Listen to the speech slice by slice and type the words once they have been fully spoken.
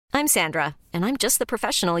I'm Sandra, and I'm just the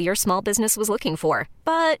professional your small business was looking for.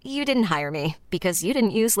 But you didn't hire me because you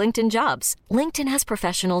didn't use LinkedIn Jobs. LinkedIn has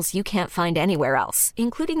professionals you can't find anywhere else,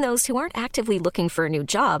 including those who aren't actively looking for a new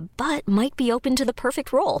job, but might be open to the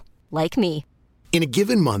perfect role, like me. In a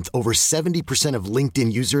given month, over 70% of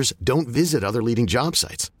LinkedIn users don't visit other leading job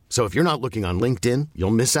sites. So if you're not looking on LinkedIn,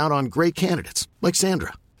 you'll miss out on great candidates like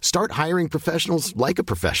Sandra. Start hiring professionals like a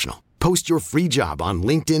professional. Post your free job on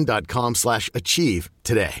linkedin.com/achieve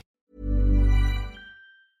today.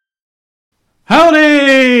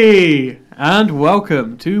 Howdy! And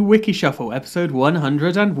welcome to Wiki Shuffle, episode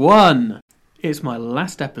 101. It's my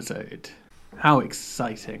last episode. How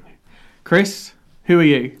exciting. Chris, who are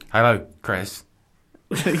you? Hello, Chris.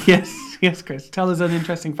 Yes, Chris. Tell us an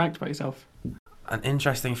interesting fact about yourself. An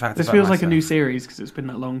interesting fact This about feels myself. like a new series because it's been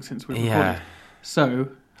that long since we've recorded. Yeah. So,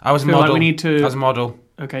 I was a feel like model. we need to- I was a model.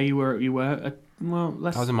 okay, you were. Well,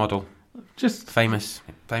 let's I was a model. just Famous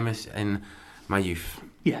in my youth.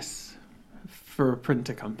 yes, for a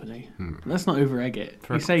printer company. Let's not over-egg it.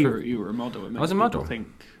 For You a- say for- you were a model. It makes was a people model. think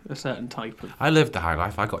a certain type of. I lived the high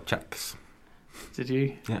life. I got checks. Did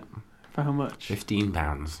you? Yeah. For how much?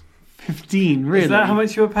 £15. 15, really? Is that how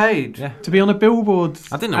much you were paid? Yeah. To be on a billboard?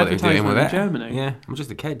 I didn't know what they were doing with advertisement it. in Germany. Yeah, I'm just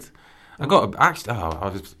a kid. I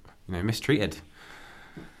was mistreated.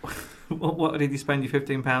 What did you spend your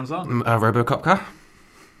 £15 on? A Robocop car.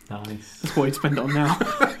 Nice. That's what he'd spend it on now.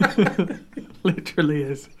 Literally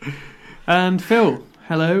is. And Phil,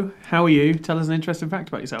 hello. How are you? Tell us an interesting fact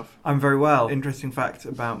about yourself. I'm very well. Interesting fact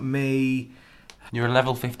about me. You're a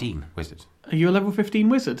level 15 wizard. Are you a level 15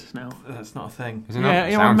 wizard now? That's not a thing. Isn't Yeah,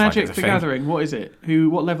 it? you're on Sounds like Magic it's a the thing. Gathering. What is it?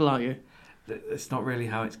 What level are you? It's not really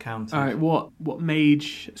how it's counted. All right, what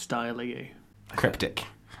mage style are you? Cryptic.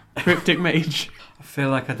 Cryptic mage. I feel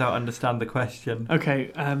like I don't understand the question.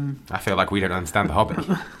 Okay, I feel like we don't understand the hobby.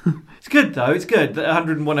 It's good though. It's good. The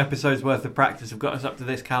 101 episodes worth of practice have got us up to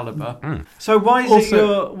this caliber. Mm. So why is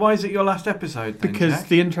Also- it your last episode? Then, because Jack?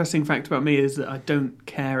 the interesting fact about me is that I don't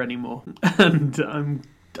care anymore, and I'm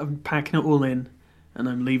packing it all in, and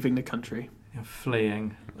I'm leaving the country. You're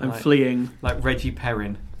fleeing. I'm fleeing. like Reggie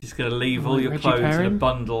Perrin. Just going to leave all Like your Reggie clothes in a Perrin?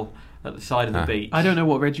 bundle at the side of the beach. I don't know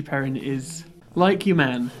what Reggie Perrin is. Like you,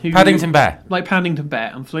 man. Paddington Bear. Like Paddington Bear.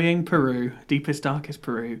 I'm fleeing Peru, deepest, darkest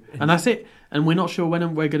Peru. And that's it. And we're not sure when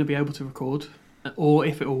we're going to be able to record, or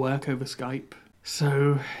if it will work over Skype.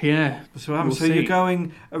 So, yeah. So, what happens? We'll So you're see.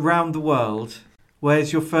 going around the world.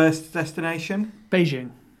 Where's your first destination?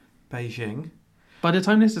 Beijing. Beijing. By the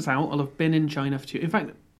time this is out, I'll have been in China for 2... In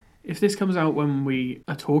fact, if this comes out when we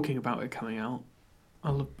are talking about it coming out,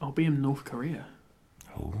 I'll be in North Korea.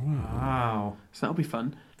 Wow. So that'll be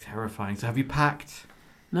fun. Terrifying. So have you packed?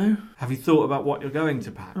 No? Have you thought about what you're going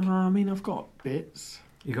to pack? I mean, I've got bits.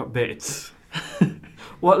 You got bits.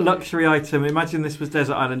 What luxury item? Imagine this was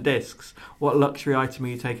Desert Island Discs. What luxury item are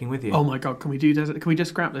you taking with you? Oh my god, can we just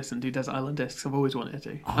scrap this and do Desert Island Discs? I've always wanted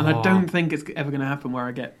to. And I Oh. don't think it's ever going to happen where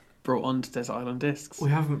I get brought on to Desert Island Discs. We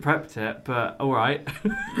haven't prepped it, but all right.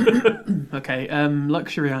 Okay,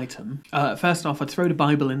 luxury item. First off, I'd throw the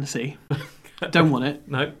Bible in the sea. Don't want it.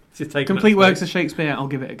 No, just take Complete works of Shakespeare, I'll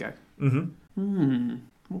give it a go. Mm-hmm.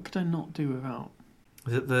 What could I not do without?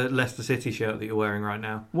 Is it the Leicester City shirt that you're wearing right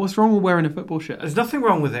now? What's wrong with wearing a football shirt? There's nothing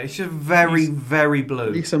wrong with it. It's just very, very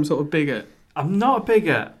blue. Are some sort of bigot? I'm not a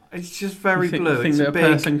bigot. It's just very You think, blue. think It's that a a big.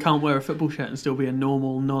 person can't wear a football shirt and still be a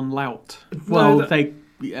normal non-lout? No, Well, that-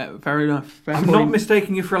 yeah, fair enough. Fair I'm point. not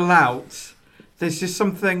mistaking you for a lout. There's just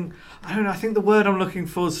something. I don't know. I think the word I'm looking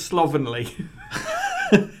for is slovenly.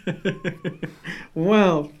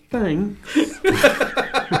 Well, thanks.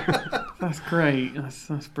 That's great.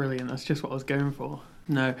 That's brilliant. That's just what I was going for.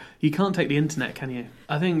 No, you can't take the internet, can you?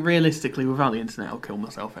 I think realistically, without the internet, I'll kill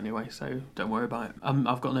myself anyway. So don't worry about it.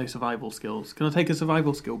 I've got no survival skills. Can I take a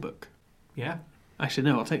survival skill book? Yeah, Actually,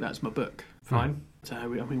 no. I'll take that as my book. fine. So I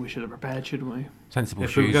mean, we should have prepared, shouldn't we? Sensible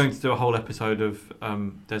If we were shoes. going to do a whole episode of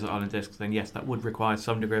Desert Island Discs, then yes, that would require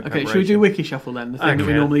some degree of Okay, preparation. should we do Wiki Shuffle then? The thing that we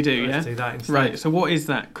Okay, normally do, let's yeah? do that instead. Right. So what is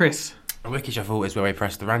that, Chris? A Wiki Shuffle is where we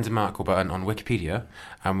press the random article button on Wikipedia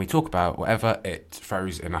and we talk about whatever it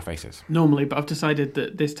throws in our faces. Normally, but I've decided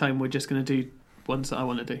that this time we're just going to do ones that I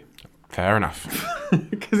want to do. Fair enough.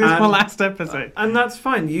 Because it's my last episode. And that's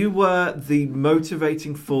fine. You were the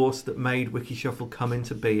motivating force that made Wiki Shuffle come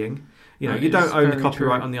into being. You know, That you is don't own the very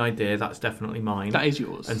copyright true. on the idea. That's definitely mine. That is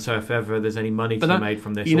yours. And so if ever there's any money But to be that- made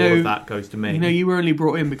from this, you all know- of that goes to me. You know, you were only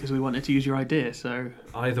brought in because we wanted to use your idea, so...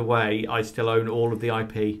 Either way, I still own all of the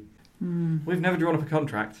IP. We've never drawn up a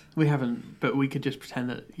contract. We haven't, but we could just pretend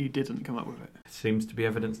that you didn't come up with it. It seems to be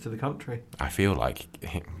evidence to the contrary. I feel like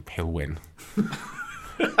he'll win.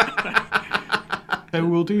 So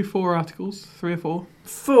we'll do 4 articles, 3 or 4.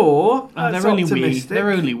 4? That's They're only optimistic.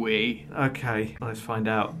 They're only wee. Okay, let's find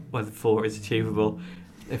out whether 4 is achievable.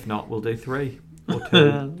 If not, we'll do 3 or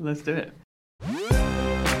 2. Let's do it.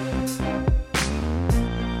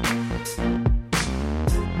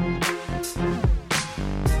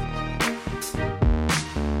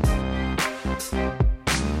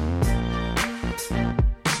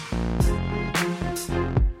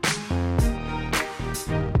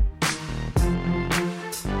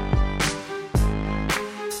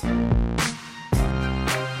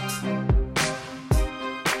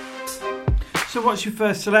 So what's your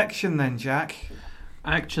first selection then, Jack?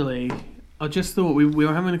 Actually, I just thought we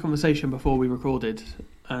were having a conversation before we recorded,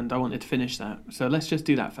 and I wanted to finish that. So let's just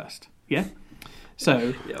do that first. Yeah?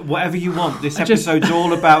 So... Whatever you want. This episode's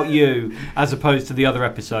all about you, as opposed to the other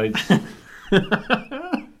episodes.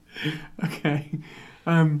 Okay.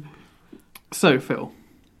 So, Phil,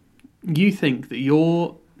 you think that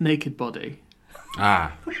your naked body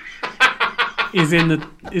is in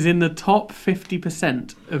the top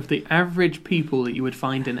 50% of the average people that you would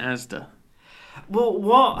find in Asda? Well,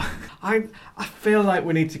 what? I feel like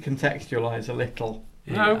we need to contextualise a little.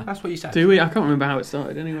 No, that's what you said. Do we? I can't remember how it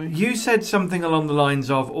started anyway. You said something along the lines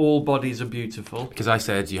of all bodies are beautiful. Because I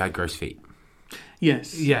said you had gross feet.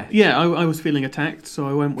 Yes. Yeah. Yeah, I was feeling attacked, so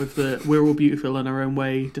I went with the we're all beautiful in our own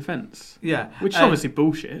way defence. Yeah. Which is obviously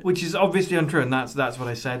bullshit. Which is obviously untrue, and that's what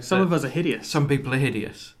I said. Some of us are hideous. Some people are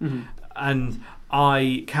hideous. Mm-hmm. And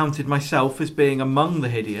I counted myself as being among the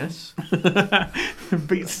hideous.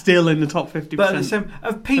 But still in the top 50%. But the same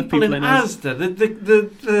of people in Asda,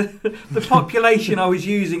 the population I was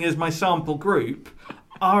using as my sample group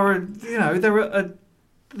are, they're at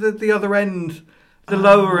the other end, the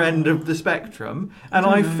lower end of the spectrum. And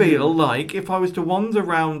I feel like if I was to wander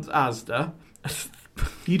around Asda...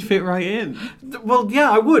 You'd fit right in. Well, yeah,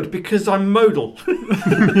 I would, because I'm modal.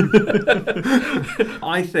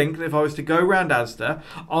 I think that if I was to go around Asda,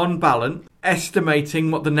 on balance, estimating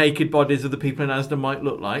what the naked bodies of the people in Asda might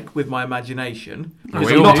look like with my imagination.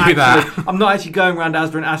 We all do that. I'm not actually going around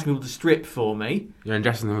Asda and asking people to strip for me. You're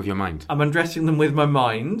undressing them with your mind. I'm undressing them with my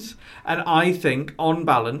mind. And I think, on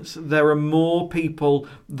balance, there are more people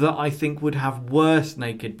that I think would have worse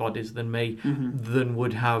naked bodies than me than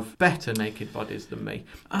would have better naked bodies than me.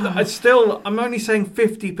 I'm only saying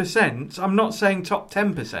 50%. I'm not saying top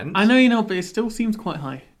 10%. I know you're not, but it still seems quite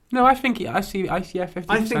high. No, I see. Yeah, 50%.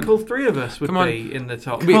 I think all 3 of us would be in the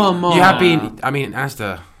top. Come on. You have been. I mean,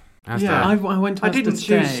 Asda. Yeah, I went to Asda I didn't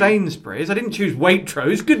today. choose Sainsbury's. I didn't choose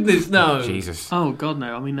Waitrose. Goodness no. Jesus. Oh God,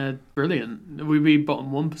 no! I mean, they're brilliant. We'd be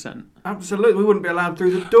bottom 1%. Absolutely, we wouldn't be allowed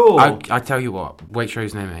through the door. I tell you what,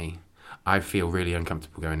 Waitrose near me, I feel really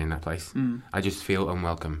uncomfortable going in that place. I just feel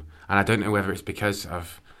unwelcome, and I don't know whether it's because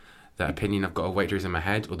of the opinion I've got of Waitrose in my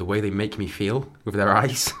head or the way they make me feel with their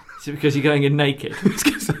eyes. Is it because you're going in naked? It's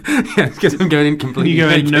because I'm going in completely You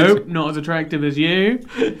going, naked. nope, not as attractive as you.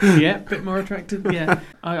 Yeah, bit more attractive. Yeah.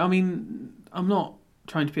 I mean, I'm not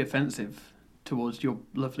trying to be offensive towards your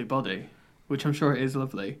lovely body, which I'm sure it is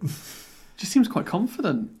lovely. Just seems quite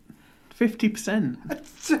confident.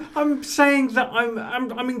 50%. I'm saying that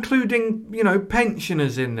I'm including,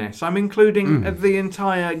 pensioners in this. I'm including the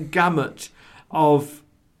entire gamut of...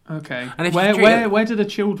 Okay. And if where do the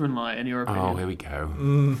children lie, in your opinion? Oh, here we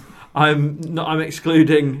go. I'm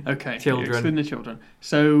excluding children. children. Excluding the children.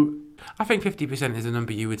 So... I think 50% is a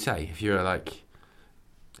number you would say if you're like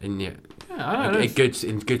in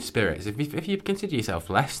good spirits. If you consider yourself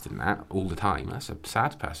less than that all the time, that's a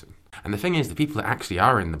sad person. And the thing is, the people that actually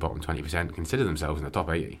are in the bottom 20% consider themselves in the top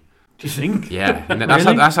 80. Do you think? Yeah, and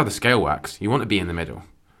Really? that's how the scale works. You want to be in the middle.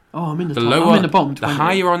 Oh, I'm in the The top. lower, I'm in the bottom 20. the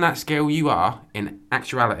higher on that scale you are, in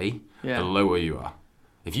actuality, Yeah. the lower you are.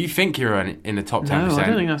 If you think you're in the top 10%, No, I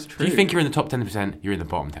don't think that's true. If you think you're in the top 10%, you're in the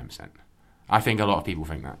bottom 10%. I think a lot of people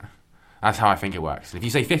think that. That's how I think it works. And if you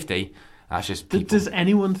say 50, that's just people. Does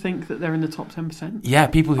anyone think that they're in the top 10%? Yeah,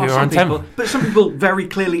 people who are on 10. But some people very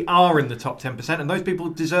clearly are in the top 10%, and those people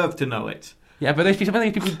deserve to know it. Yeah, but those people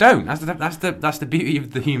don't. That's the beauty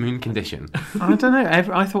of the human condition. I don't know.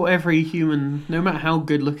 I thought every human, no matter how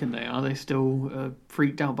good looking they are, they still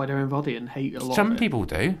freaked out by their own body and hate a lot Some of it. people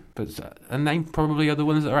do, and they probably are the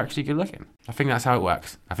ones that are actually good looking. I think that's how it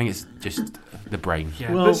works. I think it's just the brain.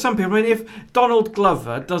 Yeah, Well- but some people, if Donald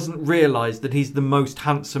Glover doesn't realise that he's the most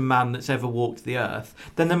handsome man that's ever walked the earth,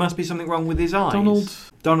 then there must be something wrong with his eyes.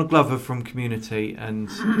 Donald Glover from Community and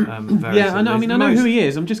various Yeah, I know. I others. mean, I know who he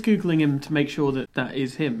is. I'm just googling him to make sure that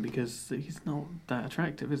is him because he's not that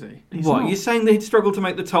attractive, is he? He's What, not. you're saying that he'd struggle to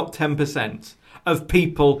make the top 10% of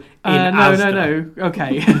people in No, Asda? no.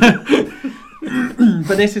 Okay.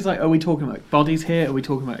 But this is like, are we talking about bodies here? Are we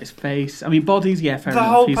talking about his face? I mean, bodies, yeah, fair The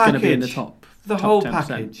enough. whole He's going to be in the package. top. The top whole 10%.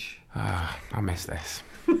 package. I miss this.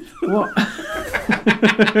 What?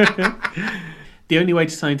 The only way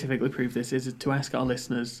to scientifically prove this is to ask our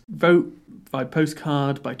listeners. Vote by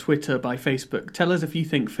postcard, by Twitter, by Facebook. Tell us if you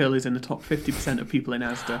think Phil is in the top 50% of people in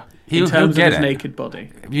Asda in terms of his naked body.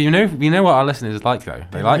 You know what our listeners like, though.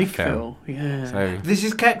 They like Phil. Yeah. So This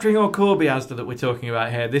is Kettering or Corby Asda that we're talking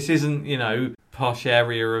about here. This isn't, posh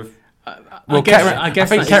area of... I guess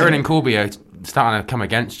think that Kettering is and Corby are starting to come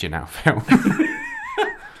against you now, Phil.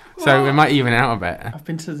 So it might even out a bit. I've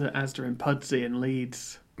been to the Asda in Pudsey and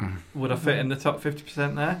Leeds. Would I fit in the top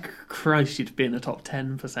 50% there? Christ, you'd be in the top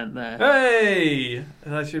 10% there. Hey!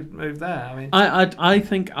 I should move there. I mean, I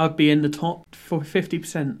think I'd be in the top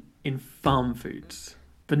 50% in farm foods,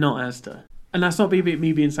 but not Asda. And that's not me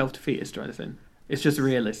being self-defeatist or anything. It's just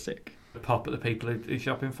realistic. pop at the people who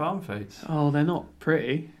shop in farm foods. Oh, they're not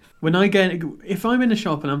pretty. If I'm in a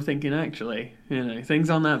shop and I'm thinking, actually, things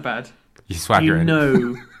aren't that bad, you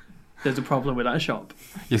swaggering. There's a problem with that shop.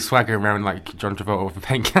 You're swaggering around like John Travolta with a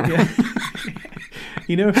paint can. Yeah.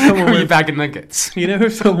 If someone with bag of nuggets.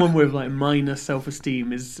 If someone with like minor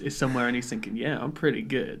self-esteem is somewhere and he's thinking, yeah, I'm pretty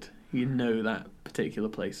good, that particular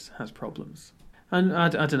place has problems. And I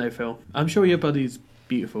don't know, Phil. I'm sure your body's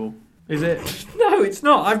beautiful. Is it? No, it's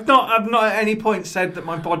not. I've not at any point said that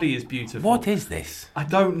my body is beautiful. What is this? I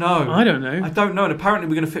don't know. I don't know. And apparently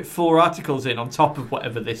we're going to fit 4 articles in on top of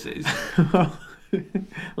whatever this is.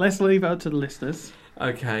 Let's leave out to the listeners.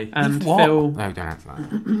 Okay. And what? Phil, No, don't answer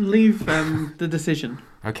that. leave the decision.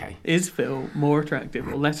 Okay. Is Phil more attractive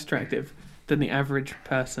or less attractive than the average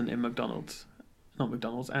person in McDonald's? Not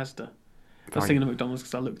McDonald's, Asda. I was thinking of McDonald's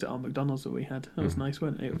because I looked at our McDonald's that we had. That was nice,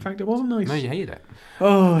 wasn't it? In fact, it wasn't nice. No, you hated it.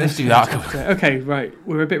 Oh, let's do that. Okay, right.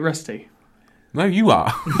 We're a bit rusty. No, you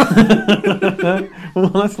are. Well,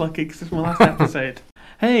 that's lucky because it's my last episode.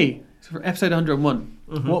 Hey, it's for episode 101.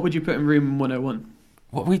 Mm-hmm. What would you put in room 101?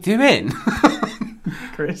 What are we doing?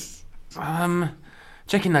 Chris?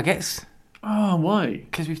 Chicken nuggets. Oh, why?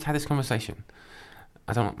 Because we've had this conversation.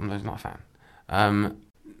 I'm not a fan.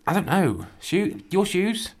 I don't know. Your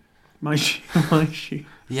shoes? My shoe.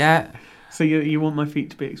 Yeah. So you want my feet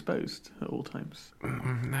to be exposed at all times?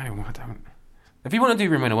 No, I don't. If you want to do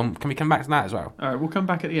room 101, can we come back to that as well? All right, we'll come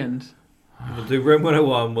back at the end. We'll do room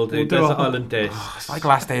 101. We'll do Desert Island Discs. It's like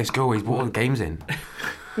last day of school. He's brought all the games in.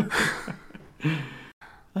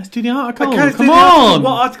 Let's do the article. Okay, come on.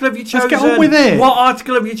 What article have you chosen? Let's get on with it. What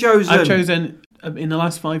article have you chosen? I've chosen, in the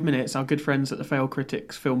last 5 minutes, our good friends at the Fail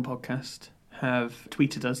Critics Film Podcast have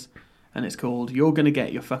tweeted us, and it's called "You're Gonna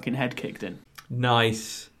Get Your Fucking Head Kicked In."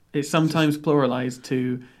 Nice. It's sometimes pluralised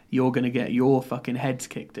to "You're Gonna Get Your Fucking Heads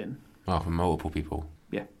Kicked In." Oh, for multiple people.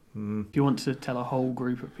 Yeah. If you want to tell a whole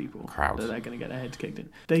group of people that they're going to get their heads kicked in.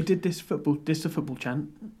 They did this football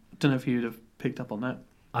chant. Don't know if you'd have picked up on that.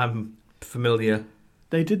 I'm familiar.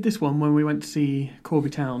 They did this one when we went to see Corby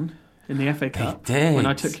Town in the FA Cup. They did. When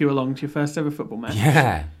I took you along to your first ever football match.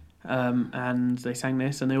 Yeah. And they sang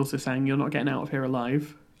this, and they also sang "You're Not Getting Out of Here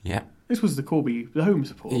Alive." Yeah. This was the home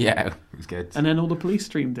support. Yeah, it was good. And then all the police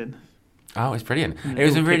streamed in. Oh, it was brilliant. And it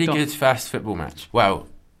was a really kicked good off. first football match. Well,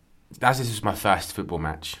 as this was my first football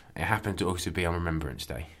match, it happened to also be on Remembrance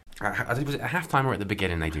Day. Was it at half-time or at the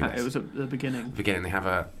beginning they do this? It was at the beginning. At the beginning, they have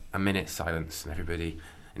a minute's silence, and everybody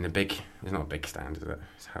in the big... It's not a big stand, is it?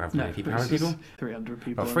 It's however many people? How many people? 300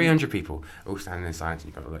 people. Well, 300 people all standing in silence, and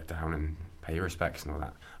you've got to look down and pay your respects and all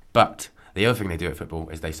that. But the other thing they do at football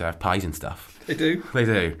is they serve pies and stuff. They do? They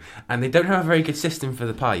do. And they don't have a very good system for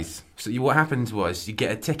the pies. So what happens was you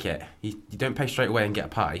get a ticket. You don't pay straight away and get a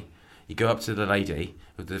pie. You go up to the lady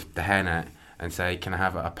with the hairnet and say, "Can I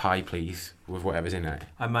have a pie, please, with whatever's in it?"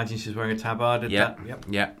 I imagine she's wearing a tabard. Yep.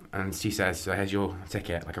 And she says, "So here's your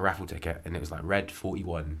ticket, like a raffle ticket." And it was like red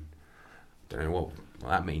 41. Don't know what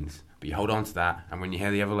that means. But you hold on to that. And when you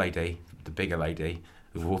hear the other lady, the bigger lady,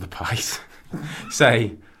 with all the pies,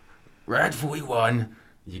 say, "Red 41,"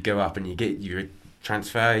 you go up and you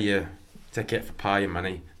transfer your ticket for pie and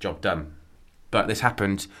money. Job done. But this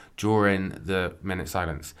happened during the minute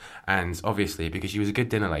silence. And obviously, because she was a good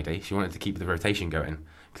dinner lady, she wanted to keep the rotation going.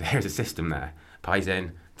 Because there's a system there. Pies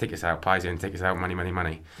in, tickets out, pies in, tickets out, money, money,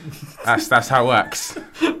 money. That's how it works.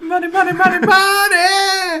 Money, money, money,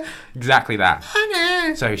 money! Exactly that.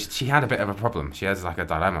 Money! So she had a bit of a problem. She has like a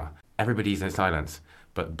dilemma. Everybody's in silence,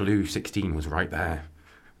 but blue 16 was right there.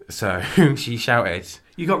 So she shouted...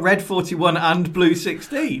 You got red 41 and blue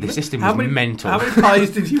 16? The system was mental. How many pies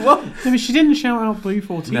did you want? No, but she didn't shout out blue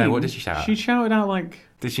 14. No, what did she shout out? She shouted out like...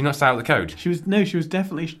 Did she not shout out the code? She was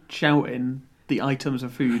definitely shouting the items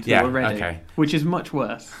of food that were ready. Okay. Which is much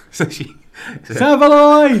worse. So she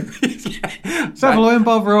Savaloy! Savaloy and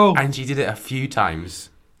Bovril! And she did it a few times.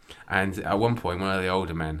 And at one point, one of the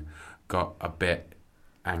older men got a bit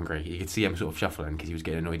angry. You could see him sort of shuffling because he was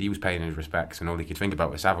getting annoyed. He was paying his respects and all he could think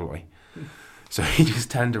about was Savaloy. So he just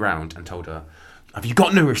turned around and told her, "Have you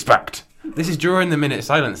got no respect?" This is during the minute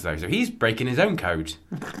silence, though, so he's breaking his own code.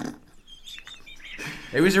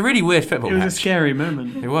 It was a really weird football match. It was a scary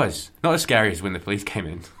moment. It was. Not as scary as when the police came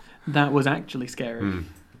in. That was actually scary.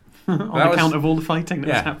 On account of all the fighting that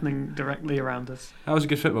was happening directly around us. That was a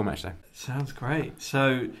good football match, though. Sounds great.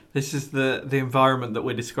 So this is the environment that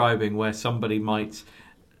we're describing where somebody might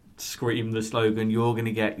scream the slogan, "You're going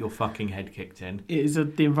to get your fucking head kicked in." It is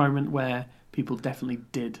the environment where people definitely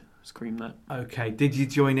did scream that. Okay. Did you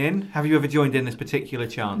join in? Have you ever joined in this particular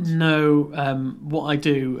chant? No. What I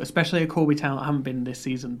do, especially at Corby Town, I haven't been this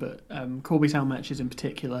season, but Corby Town matches in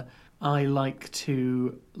particular, I like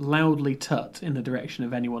to loudly tut in the direction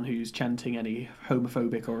of anyone who's chanting any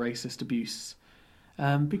homophobic or racist abuse.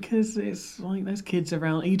 Because it's like there's kids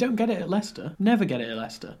around. You don't get it at Leicester. Never get it at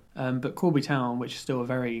Leicester. But Corby Town, which is still a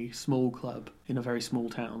very small club in a very small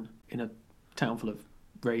town, in a town full of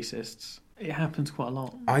racists, it happens quite a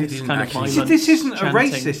lot. This isn't chanting. A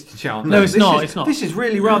racist chant. No, it's not. It's not. This is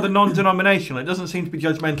really rather non-denominational. It doesn't seem to be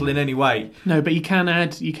judgmental in any way. No, but you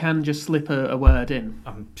can just slip a word in.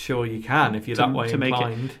 I'm sure you can if you're that way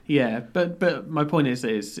inclined. Make it, yeah, but my point is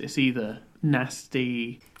it's either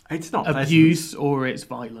nasty, it's not abuse, or it's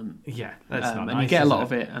violent. Yeah, that's not nice. And you get a lot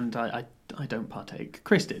of it, and I don't partake.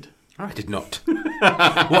 Chris did. I did not.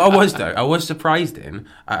 What I was surprised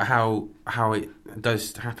at how it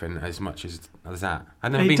does happen as much as that. I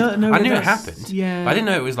knew it happened. Yeah. But I didn't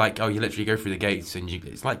know it was like, you literally go through the gates and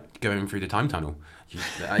it's like going through the time tunnel.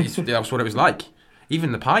 That's what it was like.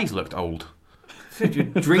 Even the pies looked old. You're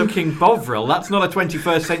drinking Bovril. That's not a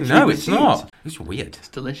 21st century. No, it's not. It's weird. It's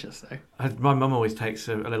delicious, though. My mum always takes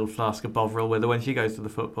a little flask of Bovril with her when she goes to the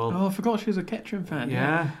football. Oh, I forgot she was a Kettering fan.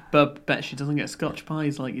 Yeah. But bet she doesn't get Scotch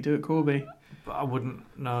pies like you do at Corby. But I wouldn't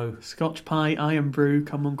know. Scotch pie, iron brew,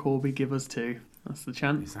 come on Corby, give us two. That's the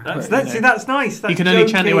chant. That's nice. That's you can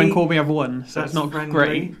only chant it when Corby have won, so it's not friendly.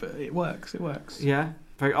 Great, but it works. Yeah.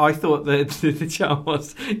 I thought that the chant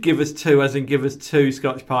was give us two, as in give us two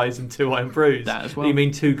Scotch pies and two iron brews. That as well. You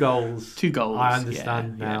mean 2 goals? 2 goals. I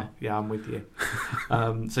understand now. Yeah, I'm with you.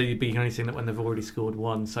 So you can only sing that when they've already scored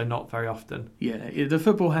one, so not very often. Yeah, the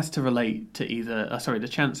football has to relate to either... the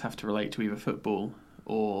chants have to relate to either football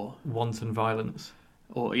or... wanton violence.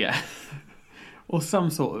 Or, or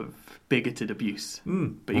some sort of bigoted abuse.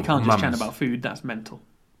 But you can't just chant about food, that's mental.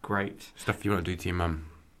 Great. Stuff you want to do to your mum.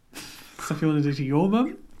 Stuff you want to do to your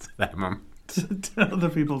mum? To their mum. To other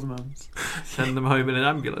people's mums. Send them home in an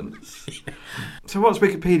ambulance. So what's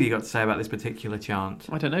Wikipedia got to say about this particular chant?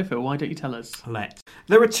 I don't know, Phil. Why don't you tell us?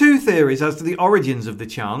 There are 2 theories as to the origins of the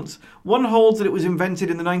chant. One holds that it was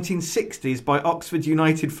invented in the 1960s by Oxford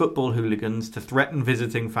United football hooligans to threaten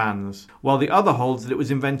visiting fans, while the other holds that it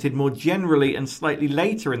was invented more generally and slightly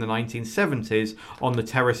later in the 1970s on the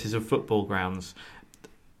terraces of football grounds.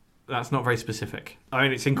 That's not very specific. I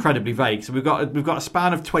mean, it's incredibly vague. So we've got a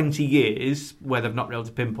span of 20 years where they've not been able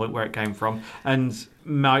to pinpoint where it came from, and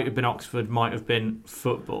might have been Oxford, might have been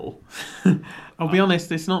football. I'll be honest,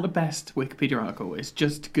 it's not the best Wikipedia article. It's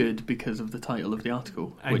just good because of the title of the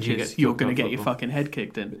article, which is "You're going to get your fucking head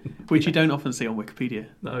kicked in," which you don't often see on Wikipedia.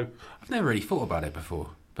 No, I've never really thought about it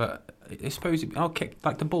before, but I suppose I'll kick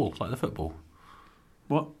like the ball, like the football.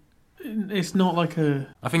 What? It's not like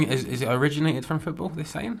a... I think is it originated from football?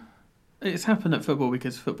 This saying. It's happened at football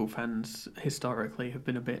because football fans historically have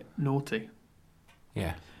been a bit naughty.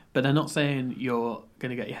 Yeah. But they're not saying you're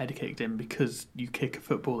going to get your head kicked in because you kick a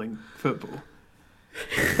football in football.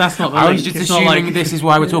 That's not the link. I was just assuming this is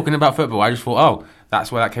why we're talking about football. I just thought,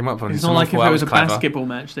 that's where that came up from. It's not like if it was a basketball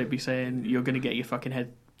match, they'd be saying you're going to get your fucking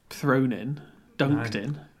head thrown in, dunked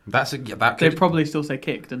in. They'd probably still say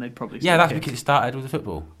kicked, and they'd probably say that's kicked. because it started with the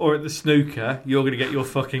football. Or at the snooker, you're going to get your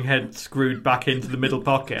fucking head screwed back into the middle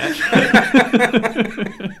pocket.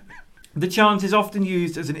 The chant is often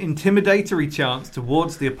used as an intimidatory chant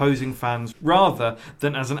towards the opposing fans rather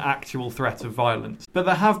than as an actual threat of violence. But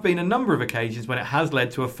there have been a number of occasions when it has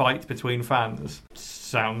led to a fight between fans.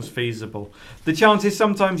 Sounds feasible. The chant is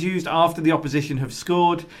sometimes used after the opposition have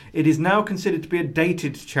scored. It is now considered to be a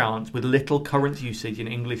dated chant with little current usage in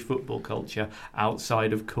English football culture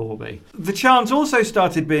outside of Corby. The chant also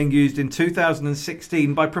started being used in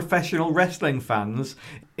 2016 by professional wrestling fans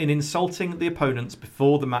in insulting the opponents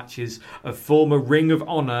before the matches of former Ring of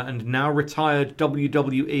Honor and now retired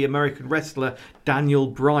WWE American wrestler Daniel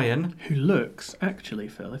Bryan. Who looks, actually,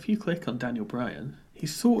 Phil, if you click on Daniel Bryan,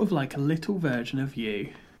 he's sort of like a little version of you.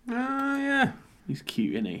 Yeah. He's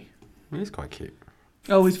cute, isn't he? He's quite cute.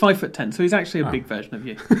 Oh, he's 5'10", so he's actually a big version of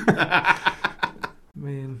you.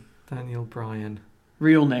 Me and Daniel Bryan.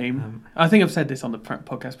 Real name. I think I've said this on the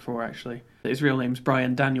podcast before, actually. His real name's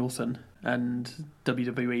Bryan Danielson, and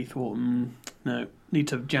WWE thought, no, need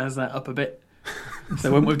to jazz that up a bit. So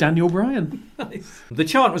they went with Daniel Bryan. Nice. The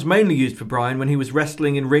chant was mainly used for Bryan when he was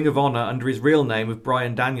wrestling in Ring of Honor under his real name of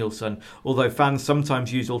Bryan Danielson, although fans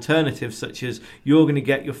sometimes use alternatives such as, you're going to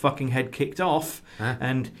get your fucking head kicked off,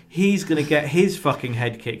 and he's going to get his fucking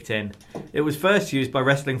head kicked in. It was first used by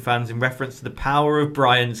wrestling fans in reference to the power of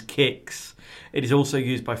Bryan's kicks. It is also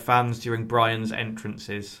used by fans during Bryan's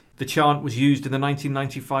entrances. The chant was used in the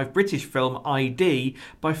 1995 British film ID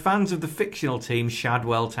by fans of the fictional team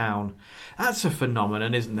Shadwell Town. That's a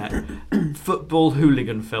phenomenon, isn't it? Football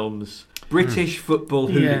hooligan films. British football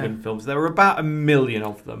hooligan films. There were about 1 million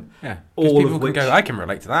of them. Yeah. All people of which... can go, I can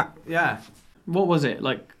relate to that. Yeah. What was it?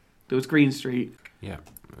 Like, there was Green Street. Yeah.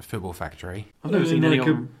 Football Factory. I've never seen any like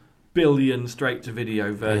on... 1 billion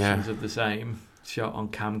straight-to-video versions of the same, shot on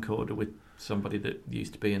camcorder with somebody that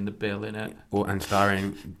used to be in the bill in it. And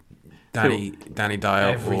starring Danny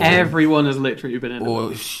Dyer. Everyone has literally been in it.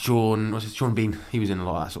 Or Sean Bean. He was in a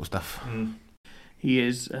lot of that sort of stuff. He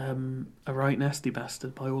is a right nasty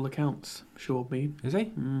bastard by all accounts, Sean Bean. Is he?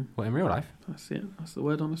 What, in real life? That's it. That's the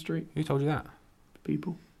word on the street. Who told you that?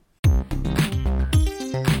 People.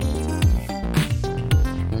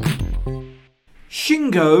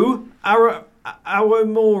 Shingo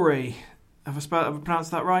Aomori. Have I pronounced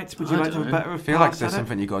that right? Would you like to have a better? I feel like there's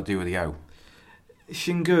something you've got to do with the O.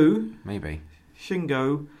 Shingo. Maybe.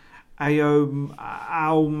 Shingo Aomori.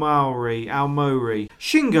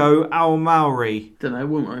 Shingo Aomori. Don't know,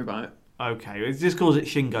 won't worry about it. Okay, it just calls it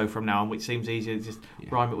Shingo from now on, which seems easier. Just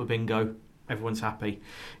rhyme it with bingo. Everyone's happy.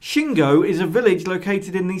 Shingo is a village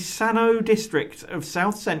located in the Sano district of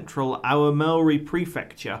south-central Aomori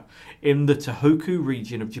Prefecture in the Tohoku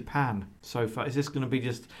region of Japan. So far, is this going to be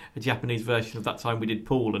just a Japanese version of that time we did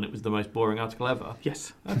Pool and it was the most boring article ever?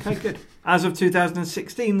 Yes. Okay, good. As of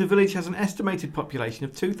 2016, the village has an estimated population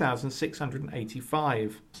of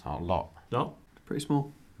 2,685. That's not a lot. No? Pretty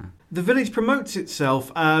small. The village promotes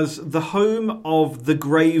itself as the home of the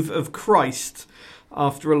Grave of Christ,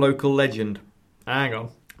 after a local legend. Hang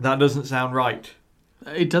on. That doesn't sound right.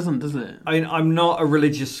 It doesn't, does it? I mean, I'm not a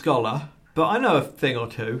religious scholar, but I know a thing or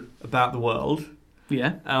two about the world.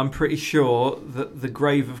 Yeah. I'm pretty sure that the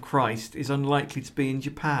Grave of Christ is unlikely to be in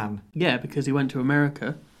Japan. Yeah, because he went to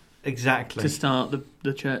America. Exactly. To start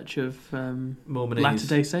the Church of Mormonese.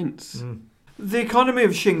 Latter-day Saints. The economy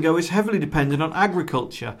of Shingo is heavily dependent on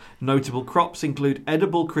agriculture. Notable crops include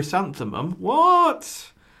edible chrysanthemum.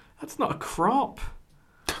 What? That's not a crop.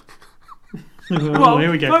 Well,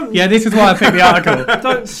 here we go. Yeah, this is why I picked the article.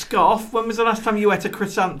 Don't scoff. When was the last time you ate a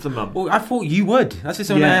chrysanthemum? Well, I thought you would. That's just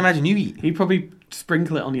something I imagine you eat. You probably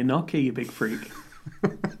sprinkle it on your gnocchi, you big freak.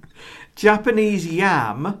 Japanese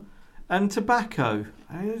yam and tobacco.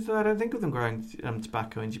 I don't think of them growing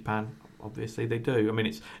tobacco in Japan. Obviously they do. I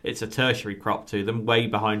mean, it's a tertiary crop to them, way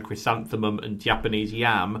behind chrysanthemum and Japanese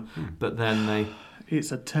yam. But then they...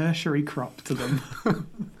 It's a tertiary crop to them.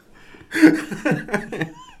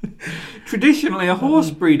 Traditionally a horse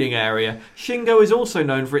breeding area, Shingo is also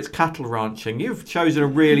known for its cattle ranching. You've chosen a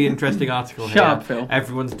really interesting article here. Shut up, Phil.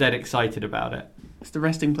 Everyone's dead excited about it. It's the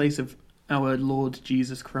resting place of our Lord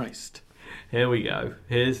Jesus Christ. Here we go.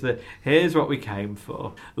 Here's what we came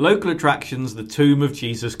for. Local attractions, the Tomb of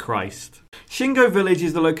Jesus Christ. Shingo Village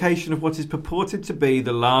is the location of what is purported to be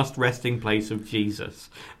the last resting place of Jesus,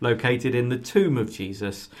 located in the Tomb of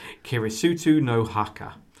Jesus, Kirisuto no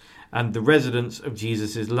Haka, and the residence of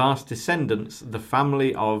Jesus' last descendants, the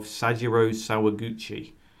family of Sajiro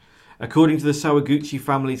Sawaguchi. According to the Sawaguchi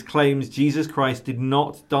family's claims, Jesus Christ did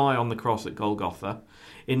not die on the cross at Golgotha.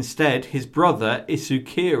 Instead, his brother,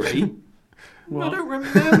 Isukiri... I don't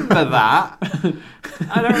remember that.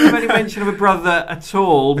 I don't remember any mention of a brother at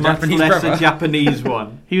all, much less a Japanese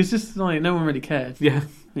one. He was just like, no one really cared. Yeah.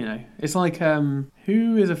 You know, it's like,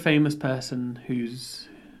 who is a famous person who's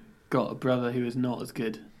got a brother who is not as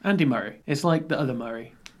good? Andy Murray. It's like the other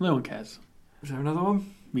Murray. No one cares. Is there another one?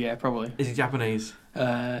 Yeah, probably. Is he Japanese?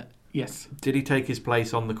 Yes. Did he take his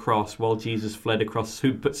place on the cross while Jesus fled across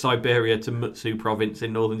Siberia to Mutsu province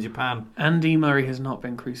in northern Japan? Andy Murray has not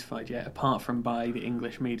been crucified yet, apart from by the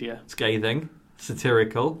English media. Scathing.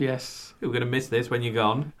 Satirical. Yes. You're going to miss this when you're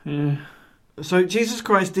gone. Yeah. So Jesus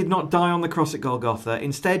Christ did not die on the cross at Golgotha.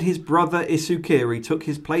 Instead, his brother Isukiri took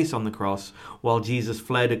his place on the cross while Jesus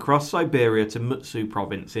fled across Siberia to Mutsu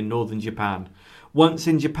province in northern Japan. Once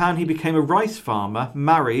in Japan, he became a rice farmer,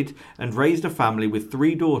 married, and raised a family with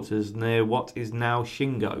 3 daughters near what is now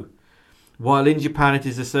Shingo. While in Japan, it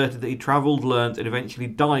is asserted that he travelled, learnt, and eventually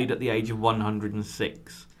died at the age of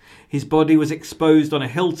 106. His body was exposed on a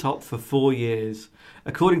hilltop for 4 years.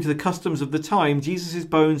 According to the customs of the time, Jesus'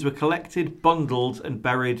 bones were collected, bundled, and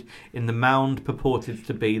buried in the mound purported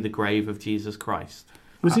to be the grave of Jesus Christ.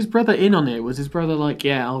 Was his brother in on it? Was his brother like,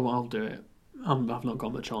 yeah, I'll do it. I've not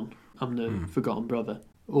got much on. I'm the forgotten brother.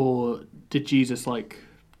 Or did Jesus,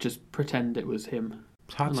 just pretend it was him?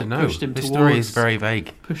 It's hard to know. The story is very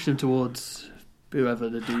vague. Pushed him towards whoever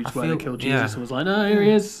the dudes were that killed Jesus and was like, no, here he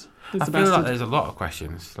is. I feel like there's a lot of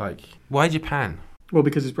questions. Like, why Japan? Well,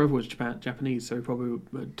 because his brother was Japanese, so he probably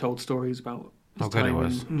told stories about his time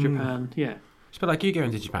in Japan. Yeah. It's a bit like you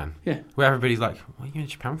going to Japan. Yeah. Where everybody's like, what are you going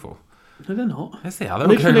to Japan for? No, they're not. Yes, they are.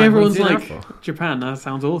 Literally everyone's like, Japan, that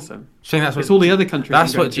sounds awesome. It's all the other countries.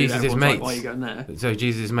 That's what Jesus' mates. Like, why are you going there? So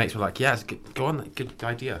Jesus' mates were like, yes, go on, good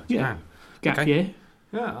idea. Yeah. Japan. Gap year.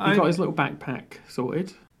 Yeah, he got his little backpack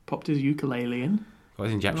sorted, popped his ukulele in. Got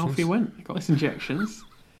his injections. And off he went. He got his injections.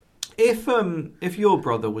 If your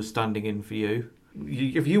brother was standing in for you,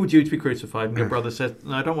 if you were due to be crucified and your brother said,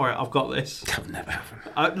 no, don't worry, I've got this. That would never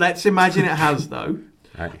happen. Let's imagine it has, though.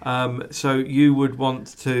 Right. So you would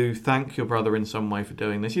want to thank your brother in some way for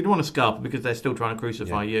doing this. You'd want to scalp because they're still trying to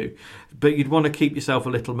crucify you. But you'd want to keep yourself a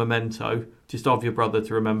little memento just of your brother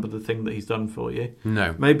to remember the thing that he's done for you.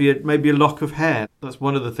 No. Maybe a lock of hair. That's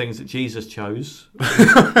one of the things that Jesus chose,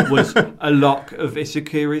 was a lock of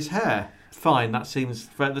Isukiri's hair. Fine, that seems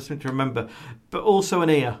something to remember. But also an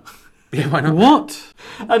ear. Yeah, why not? What?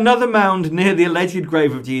 Another mound near the alleged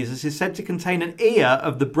grave of Jesus is said to contain an ear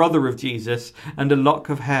of the brother of Jesus and a lock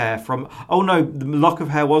of hair from... Oh no, the lock of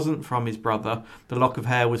hair wasn't from his brother. The lock of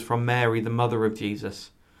hair was from Mary, the mother of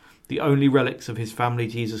Jesus. The only relics of his family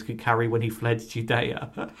Jesus could carry when he fled Judea.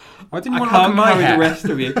 I can't carry the rest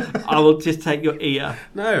of you. I will just take your ear.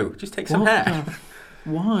 No, just take some hair.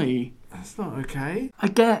 Why? That's not okay. I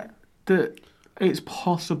get that it's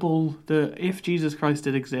possible that if Jesus Christ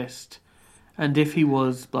did exist, and if he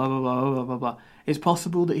was blah, blah, blah, blah, blah, blah, it's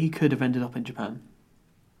possible that he could have ended up in Japan.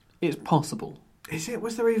 It's possible. Is it?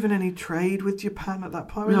 Was there even any trade with Japan at that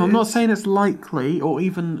point? No, I'm not saying it's likely or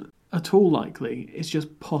even at all likely. It's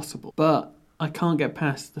just possible. But I can't get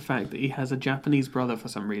past the fact that he has a Japanese brother for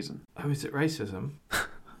some reason. Oh, is it racism?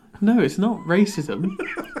 No, it's not racism.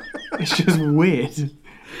 It's just weird.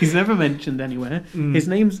 He's never mentioned anywhere. His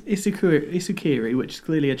name's Isukiri, which is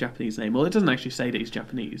clearly a Japanese name. Well, it doesn't actually say that he's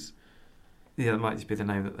Japanese. Yeah, that might just be the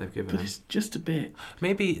name that they've given him. But it's just a bit...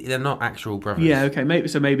 Maybe they're not actual brothers. Yeah, okay.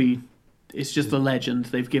 Maybe it's just the legend.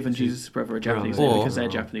 They've given Jesus' brother a Japanese name because they're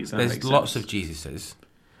Japanese. There's lots of Jesuses.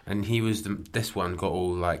 And he was this one got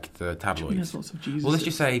all the tabloids. There's lots of Jesus. Well, let's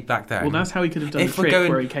just say back then. Well, that's how he could have done the trick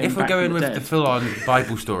where he came If we're back going from with the the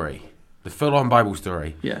full-on Bible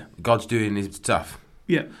story, yeah, God's doing his stuff.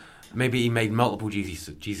 Yeah. Maybe he made multiple Jesus.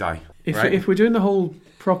 If we're doing the whole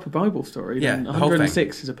proper Bible story, then the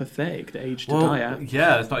 106 is a pathetic age to die at.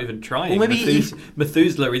 Yeah, it's not even trying. Well, maybe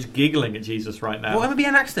Methuselah is giggling at Jesus right now. Well, maybe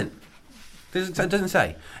an accident. It doesn't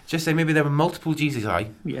say. Just say maybe there were multiple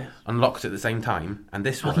Jesusi unlocked at the same time, and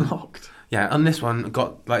this one unlocked. Yeah, and this one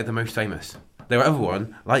got the most famous. The other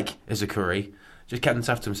one, like Isukiri, just kept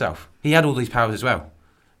himself to himself. He had all these powers as well.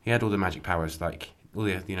 He had all the magic powers, all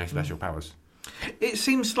the special powers. It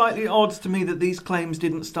seems slightly odd to me that these claims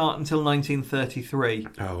didn't start until 1933.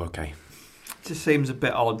 Oh, okay. It just seems a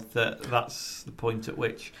bit odd that that's the point at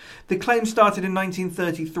which... The claim started in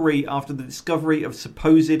 1933 after the discovery of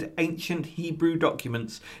supposed ancient Hebrew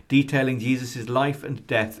documents detailing Jesus' life and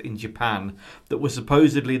death in Japan that were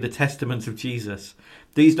supposedly the testament of Jesus.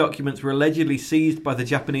 These documents were allegedly seized by the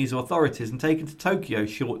Japanese authorities and taken to Tokyo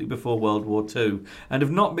shortly before World War II, and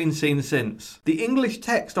have not been seen since. The English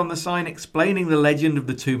text on the sign explaining the legend of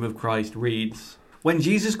the tomb of Christ reads... When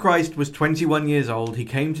Jesus Christ was 21 years old, he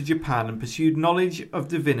came to Japan and pursued knowledge of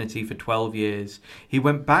divinity for 12 years. He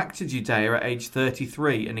went back to Judea at age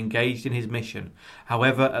 33 and engaged in his mission.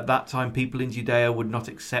 However, at that time, people in Judea would not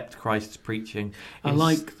accept Christ's preaching. I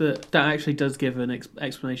like that actually does give an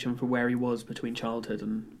explanation for where he was between childhood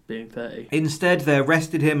and being 30. Instead, they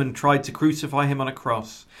arrested him and tried to crucify him on a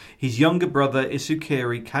cross. His younger brother,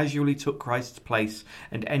 Isukiri, casually took Christ's place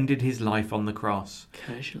and ended his life on the cross.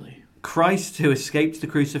 Casually. Christ, who escaped the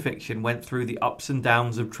crucifixion, went through the ups and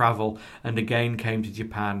downs of travel and again came to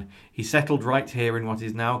Japan. He settled right here in what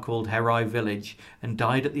is now called Herai village and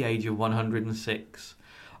died at the age of 106.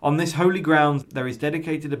 On this holy ground there is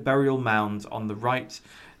dedicated a burial mound on the right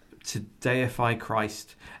to deify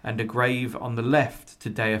Christ, and a grave on the left to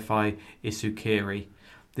deify Isukiri.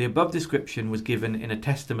 The above description was given in a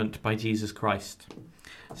testament by Jesus Christ.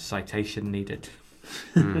 Citation needed.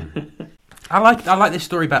 I like this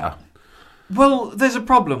story better. Well, there's a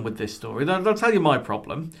problem with this story. I'll tell you my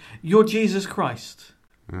problem. You're Jesus Christ.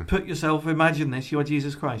 Put yourself, imagine this, you are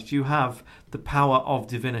Jesus Christ. You have the power of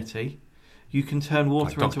divinity. You can turn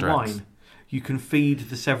water into wine. You can feed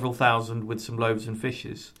the several thousand with some loaves and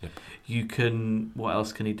fishes. Yep. You can, what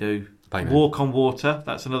else can he do? Walk on water.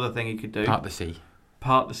 That's another thing he could do. Part the sea.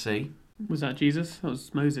 Part the sea. Was that Jesus? That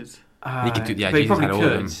was Moses. He could do, yeah, but Jesus he probably had all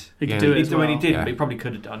could. of them. He could do it as well. He didn't, but he probably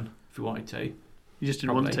could have done if he wanted to. You just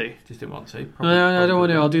didn't want to. Just didn't want to. No, I don't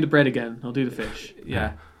want to. I'll do the bread again. I'll do the fish.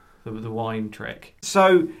 Yeah. The wine trick.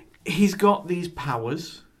 So he's got these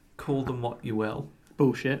powers. Call them what you will.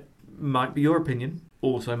 Bullshit. Might be your opinion,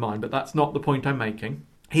 also mine, but that's not the point I'm making.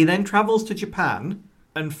 He then travels to Japan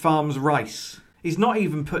and farms rice. He's not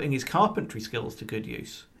even putting his carpentry skills to good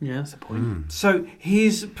use. Yeah, that's the point. So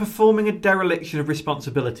he's performing a dereliction of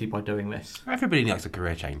responsibility by doing this. Everybody likes a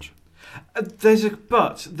career change. There's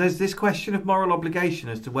this question of moral obligation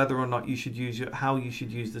as to whether or not you should how you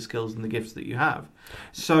should use the skills and the gifts that you have.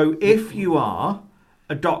 So if you are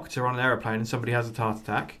a doctor on an aeroplane and somebody has a heart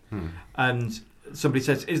attack, and somebody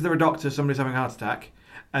says, "Is there a doctor? Somebody's having a heart attack,"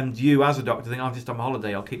 and you, as a doctor, think, "I'm just on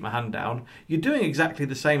holiday. I'll keep my hand down." You're doing exactly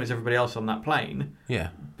the same as everybody else on that plane. Yeah.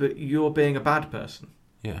 But you're being a bad person.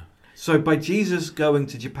 Yeah. So by Jesus going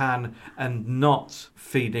to Japan and not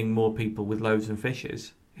feeding more people with loaves and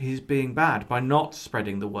fishes, he's being bad by not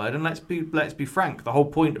spreading the word. And let's be frank, the whole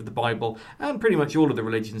point of the Bible and pretty much all of the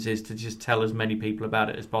religions is to just tell as many people about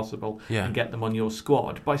it as possible and get them on your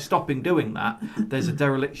squad. By stopping doing that, there's a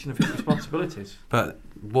dereliction of his responsibilities. But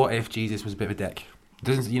what if Jesus was a bit of a dick?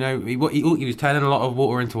 He was turning a lot of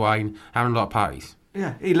water into wine, having a lot of parties.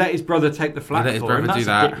 Yeah, he let his brother take the flak for him. That's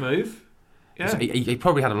a dick move. Yeah. So he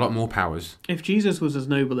probably had a lot more powers. If Jesus was as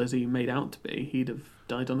noble as he made out to be, he'd have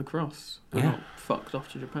died on the cross and not fucked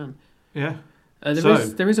off to Japan. Yeah.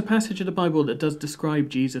 There is a passage in the Bible that does describe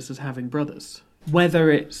Jesus as having brothers.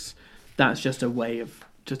 Whether that's just a way of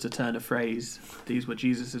just a turn of phrase, these were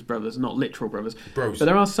Jesus' brothers, not literal brothers. Bros. But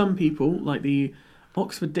there are some people, like the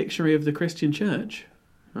Oxford Dictionary of the Christian Church,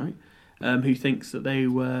 right, who thinks that they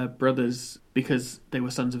were brothers because they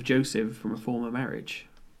were sons of Joseph from a former marriage.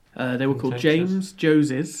 They were called James,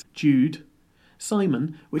 Joses, Jude,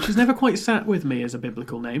 Simon, which has never quite sat with me as a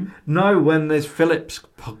biblical name. No, when there's Philip's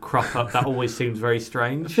crop up, that always seems very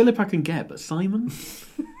strange. Philip I can get, but Simon?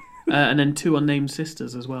 And then 2 unnamed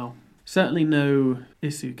sisters as well. Certainly no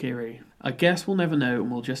Isukiri. I guess we'll never know,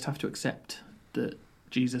 and we'll just have to accept that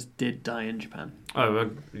Jesus did die in Japan. Oh,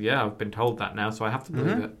 yeah, I've been told that now, so I have to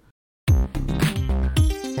believe it.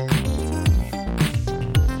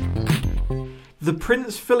 The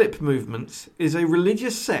Prince Philip movement is a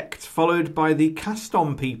religious sect followed by the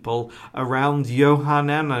Kastom people around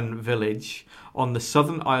Johannanun village on the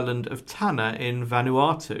southern island of Tanna in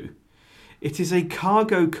Vanuatu. It is a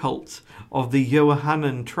cargo cult of the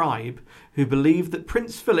Johannanun tribe who believe that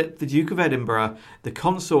Prince Philip, the Duke of Edinburgh, the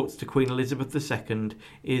consort to Queen Elizabeth II,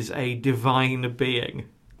 is a divine being.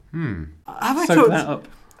 Have I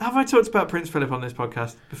talked about Prince Philip on this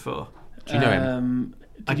podcast before? Do you know him?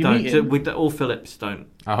 Did you meet him? All Philips don't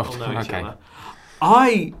all know each okay. other.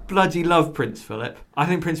 I bloody love Prince Philip. I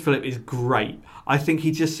think Prince Philip is great. I think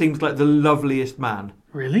he just seems like the loveliest man.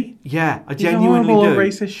 Really? Yeah, I genuinely do.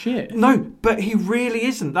 Racist shit. No, but he really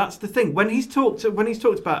isn't. That's the thing. When he's talked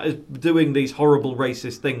about as doing these horrible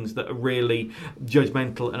racist things that are really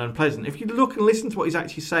judgmental and unpleasant, if you look and listen to what he's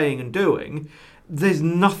actually saying and doing, there's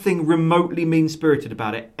nothing remotely mean-spirited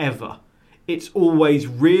about it ever. It's always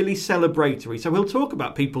really celebratory. So he'll talk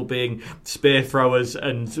about people being spear throwers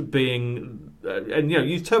and being,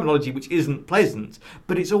 use terminology which isn't pleasant,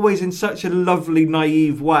 but it's always in such a lovely,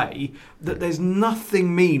 naive way that there's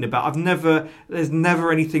nothing mean about. There's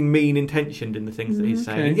never anything mean intentioned in the things that he's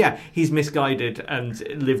saying. And yeah, he's misguided and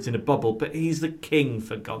lives in a bubble, but he's the king,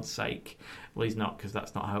 for God's sake. Well, he's not, because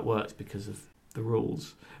that's not how it works because of the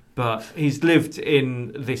rules. But he's lived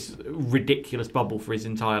in this ridiculous bubble for his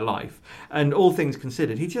entire life. And all things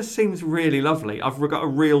considered, he just seems really lovely. I've got a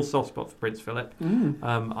real soft spot for Prince Philip.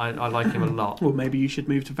 I like him a lot. Well, maybe you should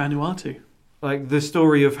move to Vanuatu. Like the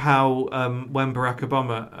story of how when Barack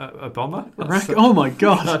Obama... Oh my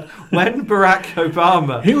God. When Barack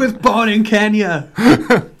Obama... He was born in Kenya.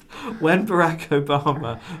 When Barack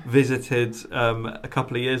Obama visited a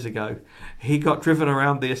couple of years ago, he got driven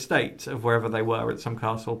around the estate of wherever they were at some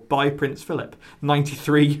castle by Prince Philip.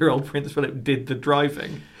 93-year-old Prince Philip did the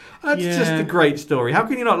driving. That's just a great story. How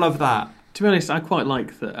can you not love that? To be honest, I quite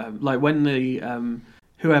like that. Like when the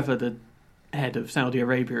whoever the head of Saudi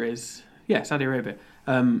Arabia is, Saudi Arabia.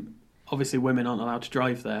 Obviously, women aren't allowed to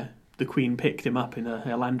drive there. The Queen picked him up in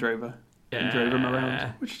a Land Rover and drove him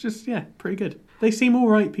around, which is just pretty good. They seem all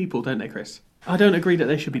right people, don't they, Chris? I don't agree that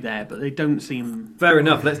they should be there, but they don't seem... Fair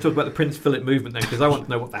enough. Let's talk about the Prince Philip movement then, because I want to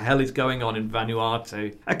know what the hell is going on in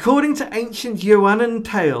Vanuatu. According to ancient Yoannan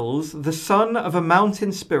tales, the son of a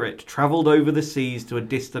mountain spirit travelled over the seas to a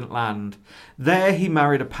distant land. There he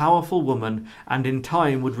married a powerful woman and in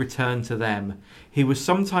time would return to them. He was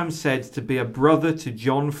sometimes said to be a brother to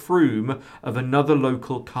John Froome of another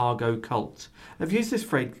local cargo cult. I've used this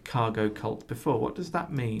phrase cargo cult before. What does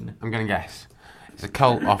that mean? I'm going to guess. It's a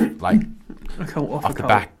cult off, like, off the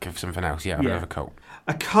back of something else. Yeah, another cult.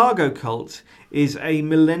 A cargo cult is a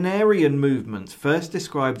millenarian movement first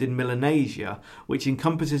described in Melanesia, which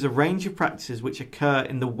encompasses a range of practices which occur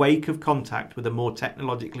in the wake of contact with a more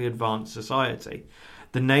technologically advanced society.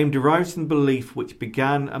 The name derives from the belief which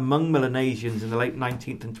began among Melanesians in the late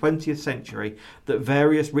 19th and 20th century that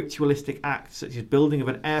various ritualistic acts such as building of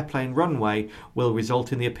an airplane runway will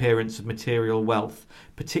result in the appearance of material wealth,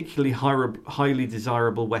 particularly highly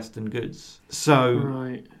desirable Western goods.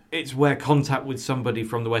 So it's where contact with somebody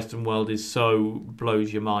from the Western world is so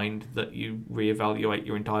blows your mind that you reevaluate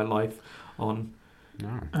your entire life on...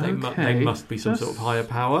 No. They must be some sort of higher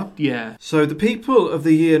power. Yeah. So the people of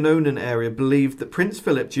the Yoannan area believed that Prince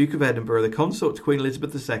Philip, Duke of Edinburgh, the consort to Queen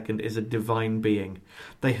Elizabeth II, is a divine being.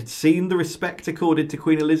 They had seen the respect accorded to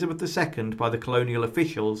Queen Elizabeth II by the colonial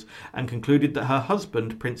officials and concluded that her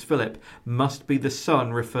husband, Prince Philip, must be the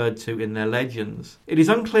son referred to in their legends. It is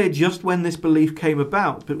unclear just when this belief came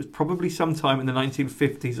about, but it was probably sometime in the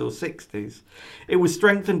 1950s or 60s. It was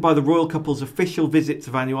strengthened by the royal couple's official visit to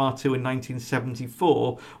Vanuatu in 1974,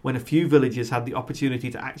 when a few villagers had the opportunity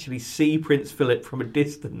to actually see Prince Philip from a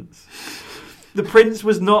distance. The prince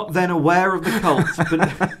was not then aware of the cult,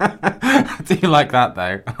 but... Do you like that,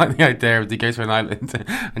 though? I like the idea of you go to an island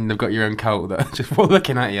and they've got your own cult that are just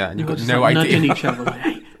looking at you and you've got no idea. Nudging each other like,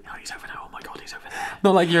 hey, no, he's over there, oh my God, he's over there.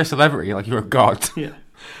 Not like you're a celebrity, like you're a god. Yeah.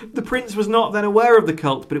 The prince was not then aware of the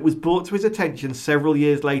cult, but it was brought to his attention several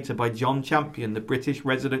years later by John Champion, the British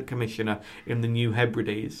resident commissioner in the New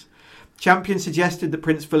Hebrides. Champion suggested that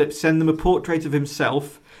Prince Philip send them a portrait of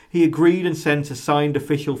himself. He agreed and sent a signed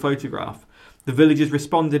official photograph. The villagers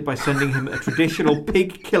responded by sending him a traditional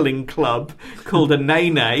pig-killing club called a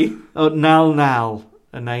nene, or nal nal.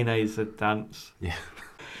 A nene is a dance. Yeah.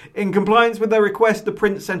 In compliance with their request, the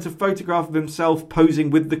prince sent a photograph of himself posing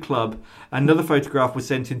with the club. Another photograph was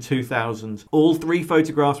sent in 2000. All three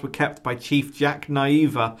photographs were kept by Chief Jack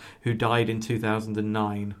Naiva, who died in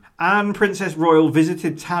 2009. Anne, Princess Royal,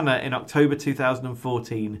 visited Tanna in October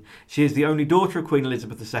 2014. She is the only daughter of Queen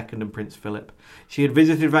Elizabeth II and Prince Philip. She had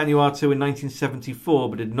visited Vanuatu in 1974,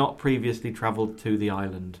 but had not previously travelled to the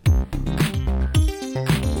island.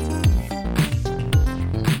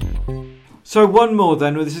 So one more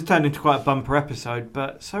then. This has turned into quite a bumper episode,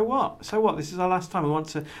 but so what? So what? This is our last time. We want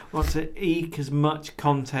to eke as much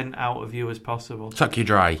content out of you as possible. Suck you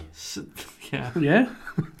dry. Yeah. Yeah?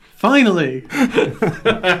 Finally!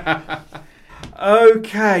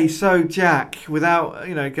 Okay, so Jack, without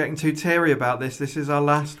getting too teary about this is our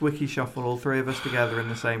last Wiki Shuffle, all three of us together in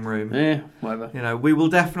the same room. Yeah, whatever. We will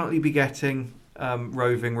definitely be getting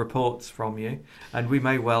roving reports from you, and we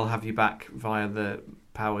may well have you back via the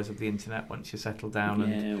powers of the internet once you settle down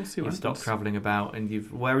and we'll see you've stopped travelling about and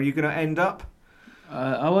where are you going to end up?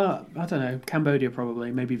 I don't know. Cambodia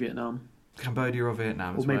probably, maybe Vietnam. Cambodia or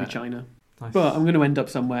Vietnam, or maybe China. Nice. But I'm going to end up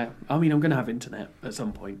somewhere. I mean, I'm going to have internet at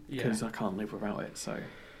some point because I can't live without it. So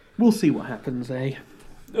we'll see what happens, eh?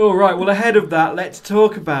 All right. Well, ahead of that, let's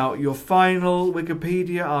talk about your final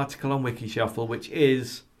Wikipedia article on Wiki Shuffle, which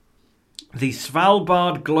is the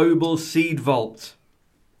Svalbard Global Seed Vault.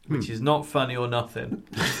 Which is not funny or nothing.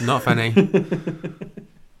 Not funny. The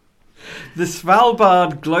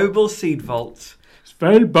Svalbard Global Seed Vault.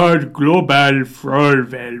 Svalbard Global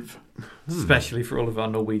Frøvalv. Especially for all of our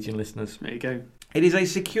Norwegian listeners. There you go. It is a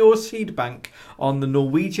secure seed bank on the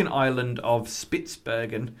Norwegian island of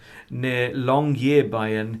Spitsbergen near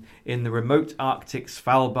Longyearbyen in the remote Arctic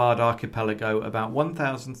Svalbard archipelago, about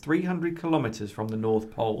 1,300 kilometres from the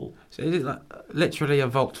North Pole. So is it literally a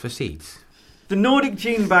vault for seeds? The Nordic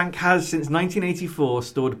Gene Bank has, since 1984,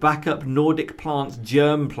 stored backup Nordic plants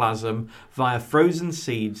germplasm via frozen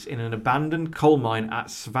seeds in an abandoned coal mine at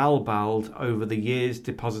Svalbard over the years,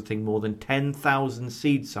 depositing more than 10,000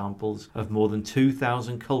 seed samples of more than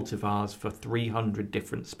 2,000 cultivars for 300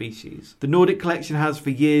 different species. The Nordic collection has for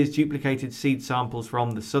years duplicated seed samples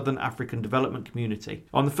from the Southern African Development Community.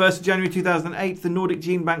 On the 1st of January 2008, the Nordic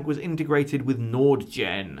Gene Bank was integrated with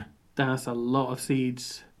Nordgen. That's a lot of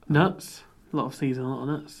seeds. Nuts. A lot of seeds and a lot of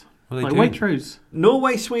nuts. Like Waitrose.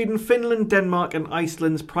 Norway, Sweden, Finland, Denmark and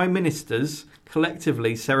Iceland's prime ministers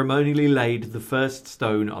collectively ceremonially laid the first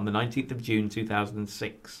stone on the 19th of June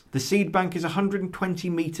 2006. The seed bank is 120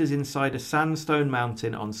 metres inside a sandstone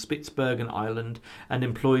mountain on Spitsbergen Island and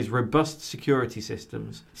employs robust security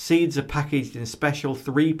systems. Seeds are packaged in special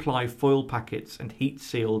 3-ply foil packets and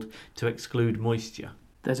heat-sealed to exclude moisture.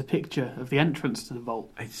 There's a picture of the entrance to the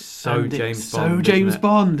vault. It's so James Bond. So James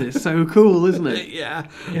Bond. It's so cool, isn't it? Yeah.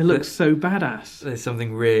 It looks so badass. There's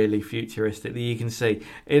something really futuristic that you can see.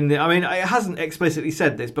 It hasn't explicitly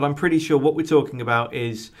said this, but I'm pretty sure what we're talking about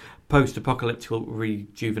is post-apocalyptic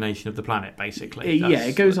rejuvenation of the planet, basically. Yeah,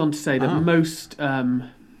 it goes on to say that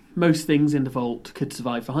most things in the vault could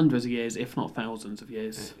survive for hundreds of years, if not thousands of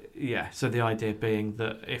years. Yeah, so the idea being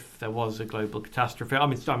that if there was a global catastrophe,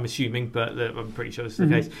 I'm assuming, but I'm pretty sure this is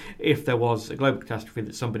the case, if there was a global catastrophe,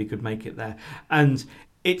 that somebody could make it there. And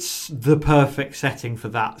it's the perfect setting for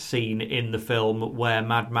that scene in the film where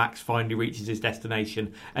Mad Max finally reaches his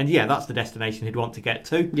destination. And yeah, that's the destination he'd want to get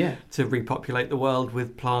to. Yeah. To repopulate the world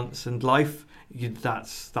with plants and life.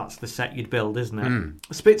 That's the set you'd build, isn't it?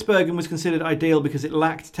 Spitsbergen was considered ideal because it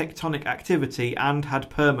lacked tectonic activity and had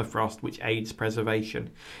permafrost, which aids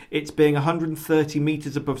preservation. Its being 130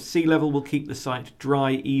 metres above sea level will keep the site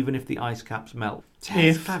dry even if the ice caps melt.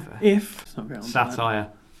 If it's not going on satire.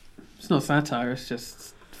 It's not satire, it's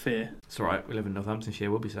just fear. It's alright, we live in Northamptonshire,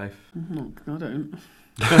 we'll be safe. No, I don't.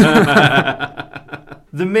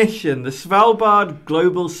 The mission, the Svalbard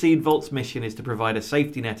Global Seed Vault's mission, is to provide a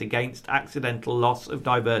safety net against accidental loss of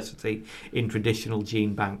diversity in traditional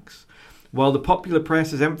gene banks. While the popular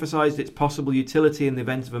press has emphasised its possible utility in the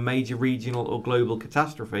event of a major regional or global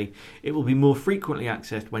catastrophe, it will be more frequently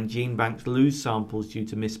accessed when gene banks lose samples due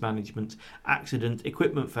to mismanagement, accident,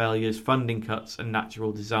 equipment failures, funding cuts and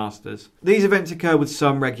natural disasters. These events occur with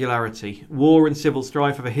some regularity. War and civil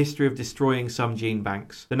strife have a history of destroying some gene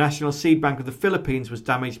banks. The National Seed Bank of the Philippines was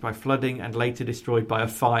damaged by flooding and later destroyed by a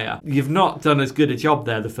fire. You've not done as good a job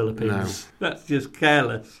there, the Philippines. No. That's just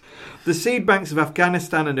careless. The seed banks of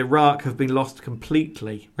Afghanistan and Iraq have been lost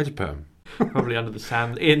completely. Where'd you put them? Probably under the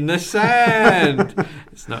sand. In the sand!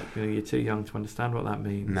 It's not. You're too young to understand what that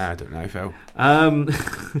means. No, I don't know, Phil.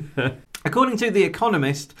 According to The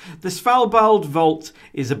Economist, the Svalbard Vault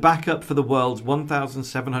is a backup for the world's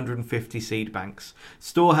 1,750 seed banks,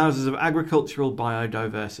 storehouses of agricultural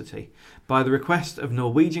biodiversity. By the request of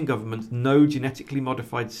Norwegian government, no genetically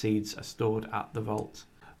modified seeds are stored at the vault.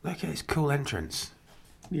 Look at its cool entrance.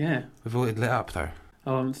 Yeah. We've all lit up, though.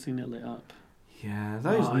 Oh, I haven't seen it lit up. Yeah,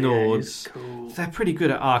 those Nords, cool. They're pretty good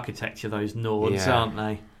at architecture, those Nords, aren't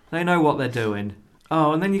they? They know what they're doing.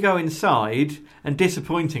 Oh, and then you go inside, and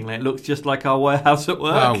disappointingly, it looks just like our warehouse at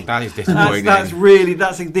work. Oh, that is disappointing. That's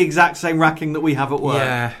the exact same racking that we have at work.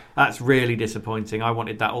 Yeah. That's really disappointing. I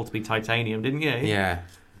wanted that all to be titanium, didn't you? Yeah.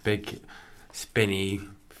 Big, spinny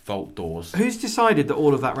vault doors. Who's decided that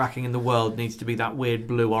all of that racking in the world needs to be that weird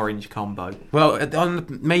blue-orange combo? Well,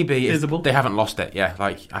 maybe they haven't lost it. Yeah,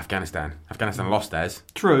 like Afghanistan. Afghanistan lost theirs.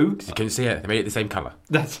 True. Because you couldn't see it. They made it the same colour.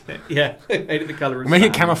 That's it. Yeah, they made it the colour of Make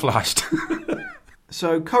it camouflaged.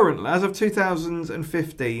 So currently, as of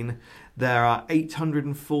 2015, there are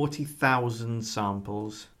 840,000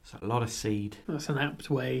 samples. It's a lot of seed. That's an apt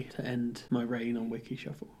way to end my reign on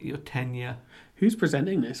Wikishuffle. Your tenure. Who's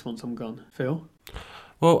presenting this once I'm gone? Phil?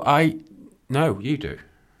 Well, No, you do.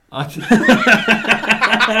 You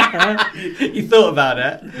thought about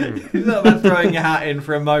it? You thought about throwing your hat in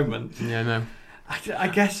for a moment? Yeah, no. I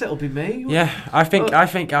guess it'll be me. Yeah, I think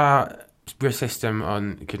our system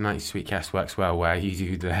on Goodnight Sweetcast works well, where you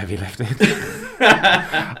do the heavy lifting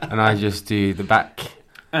and I just do the back.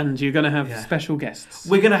 And you're going to have special guests.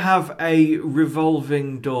 We're going to have a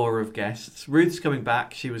revolving door of guests. Ruth's coming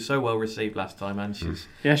back. She was so well received last time, and she's...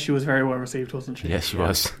 Yes, she was very well received, wasn't she? Yes, she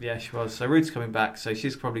was. Yeah, she was. So Ruth's coming back, so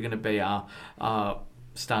she's probably going to be our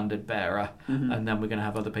standard bearer, and then we're going to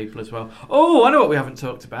have other people as well. Oh, I know what we haven't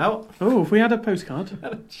talked about. Oh, if we had a postcard. We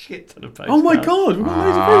had a shit ton of postcards. Oh my God, we've got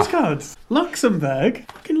loads of postcards. Luxembourg.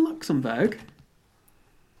 Fucking Luxembourg.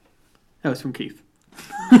 Oh, it's from Keith.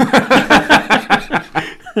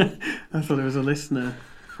 I thought it was a listener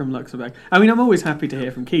from Luxembourg. I mean, I'm always happy to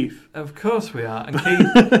hear from Keith. Of course we are. And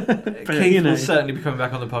Keith will certainly be coming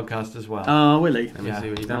back on the podcast as well. Oh, will he? Let me see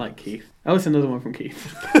what he's done. I like Keith. Oh, it's another one from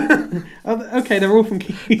Keith. Okay, they're all from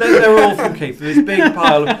Keith. They're all from Keith. This big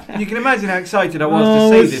pile. You can imagine how excited I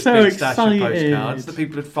was to see this big stash of postcards. The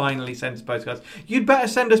people had finally sent us postcards. You'd better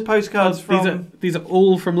send us postcards from... These are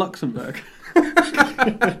all from Luxembourg.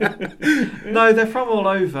 No, they're from all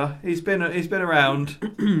over. He's been around.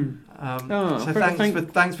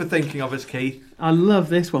 Thanks for thinking of us, Keith. I love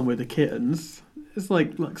this one with the kittens. It's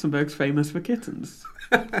like Luxembourg's famous for kittens.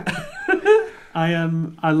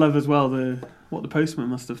 I love as well what the postman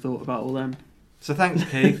must have thought about all them. So thanks,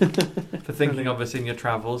 Keith, for thinking of us in your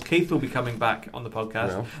travels. Keith will be coming back on the podcast.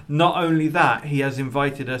 Well. Not only that, he has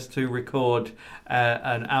invited us to record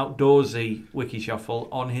an outdoorsy Wiki Shuffle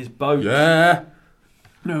on his boat. Yeah.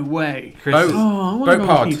 No way. Chris, I want to go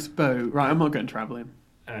pod. on Keith's boat. Right, I'm not going travelling.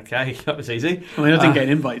 Okay, that was easy. I mean, I didn't get an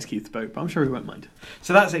invite to Keith's boat, but I'm sure he won't mind.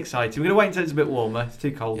 So that's exciting. We're going to wait until it's a bit warmer. It's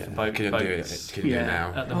too cold for boats. Couldn't do it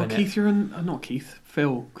now. At the minute. Keith, you're not Keith.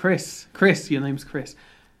 Phil. Chris, your name's Chris.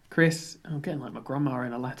 Chris, I'm getting like my grandma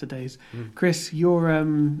in her latter days. Chris, you're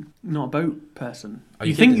not a boat person.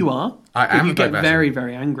 You think you are? I am. You get very,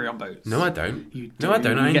 very angry on boats. No, I don't. You do. No, I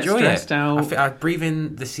don't. I enjoy it. I breathe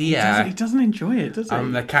in the sea air. He doesn't enjoy it, does he?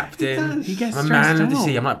 I'm the captain. He gets I'm a stressed man of the out.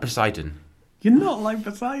 sea. I'm like Poseidon. You're not like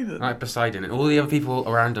Poseidon. Like Poseidon. And all the other people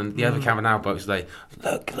around on the other Cavanagh boats are like,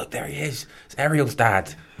 look, there he is. It's Ariel's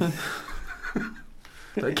dad.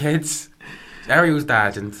 Look, kids. It's Ariel's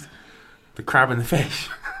dad and the crab and the fish.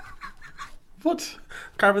 What?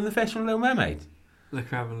 Crab and the fish from Little Mermaid. The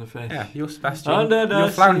crab and the fish. Yeah, you're Sebastian. You're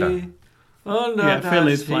Flounder. Phil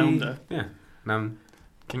is Flounder. Yeah. And I'm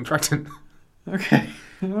King Triton. Okay.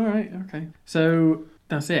 All right. Okay. So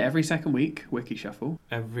that's it. Every second week, Wiki Shuffle.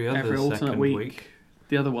 Every alternate week.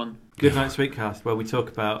 The other one. Goodnight Sweetcast, where we talk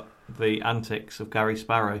about the antics of Gary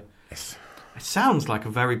Sparrow. Yes. It sounds like a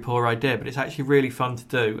very poor idea, but it's actually really fun to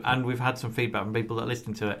do. And we've had some feedback from people that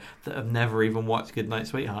listen to it that have never even watched Goodnight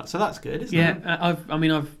Sweetheart. So that's good, isn't it? Yeah,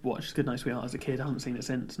 I've watched Goodnight Sweetheart as a kid. I haven't seen it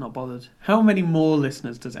since. Not bothered. How many more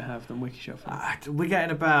listeners does it have than Wiki Shuffle? We're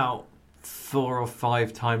getting about 4 or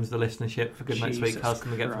 5 times the listenership for Goodnight Sweetcast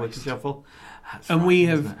than we get for Wiki Shuffle. And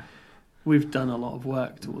we've done a lot of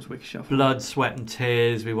work towards Wiki Shuffle. Blood, sweat and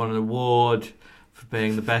tears. We won an award for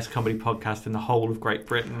being the best comedy podcast in the whole of Great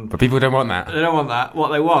Britain. But people don't want that. They don't want that. What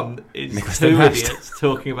they want is Nicholas two Lyndhurst. idiots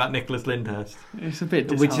talking about Nicholas Lyndhurst. It's a bit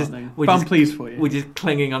disheartening. But I'm pleased for you. We're just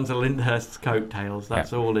clinging onto Lyndhurst's coattails.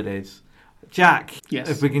 That's all it is. Jack, yes.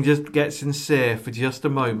 If we can just get sincere for just a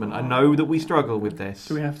moment. I know that we struggle with this.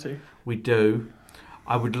 Do we have to? We do.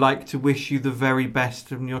 I would like to wish you the very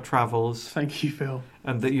best in your travels. Thank you, Phil.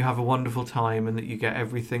 And that you have a wonderful time and that you get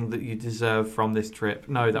everything that you deserve from this trip.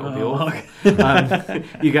 No, that would be awful.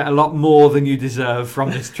 You get a lot more than you deserve from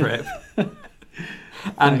this trip.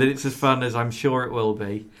 And that it's as fun as I'm sure it will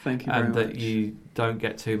be. Thank you very much. And that you don't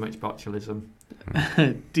get too much botulism.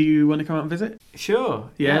 Do you want to come out and visit? Sure.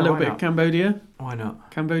 Yeah, a little bit of Cambodia. Why not?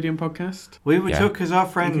 Cambodian podcast. We took as our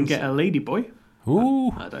friends. You can get a ladyboy. Ooh.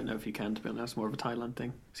 I don't know if you can, to be honest. That's more of a Thailand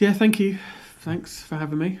thing. So yeah, thank you. Thanks for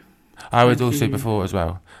having me. I would also, before as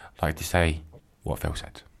well, like to say what Phil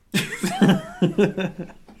said.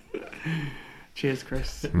 Cheers,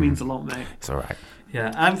 Chris. It means a lot, mate. It's all right.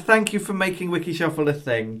 Yeah, and thank you for making Wiki Shuffle a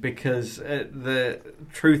thing, because the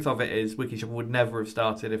truth of it is Wiki Shuffle would never have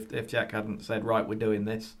started if Jack hadn't said, right, we're doing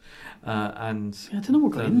this. And I don't know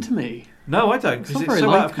what got into me. No, I don't, because it's so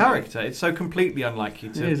out of character. It's so completely unlike you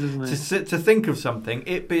to, it is, isn't it? To think of something,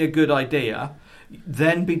 it be a good idea,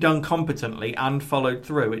 then be done competently and followed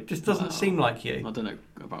through. It just doesn't seem like you. I don't know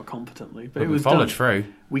about competently, but it we was followed done. Through.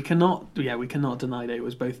 We cannot deny that it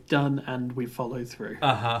was both done and we followed through.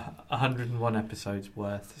 101 episodes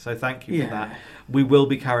worth. So thank you for that. We will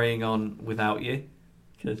be carrying on without you.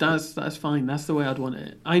 That's fine. That's the way I'd want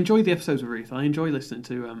it. I enjoy the episodes with Ruth. I enjoy listening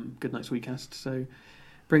to Goodnight Sweetcast. So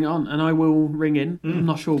bring it on, and I will ring in. I'm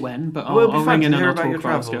not sure when, but I'll ring in and I'll talk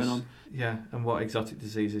about what's going on. Yeah, and what exotic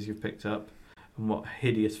diseases you've picked up, and what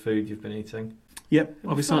hideous food you've been eating. Yep,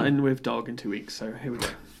 I'll be starting with dog in 2 weeks. So here we go.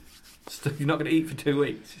 You're not going to eat for 2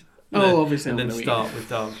 weeks. Obviously, and then start with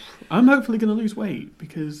dog. I'm hopefully going to lose weight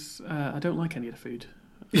because I don't like any of the food.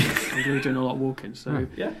 I'm really doing a lot of walking. So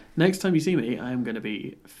next time you see me, I am going to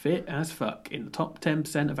be fit as fuck in the top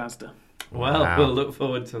 10% of Asda. Well, we'll look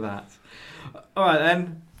forward to that. All right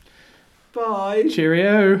then. Bye.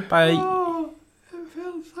 Cheerio. Bye. Oh, it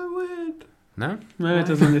feels so weird. No, it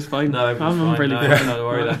doesn't. It's fine. No, I'm really fine. Don't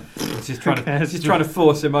worry. It's just trying to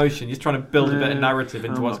force emotion. You're trying to build a bit of narrative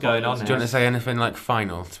into what's going on here. Do you want to say anything like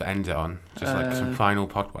final to end it on? Just like some final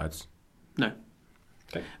pod words? No.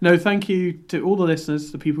 Okay. No, thank you to all the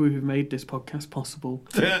listeners, the people who've made this podcast possible.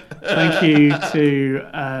 Thank you to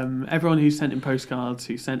everyone who sent in postcards,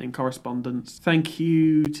 who sent in correspondence. Thank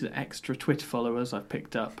you to the extra Twitter followers I've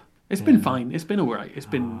picked up. It's been fine. It's been all right. It's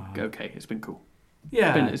been okay. It's been cool.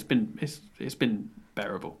 Yeah. It's been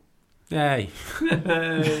bearable. Yay. All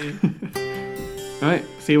right.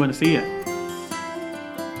 See you when I see you.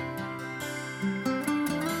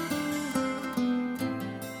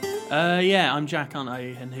 Yeah, I'm Jack, aren't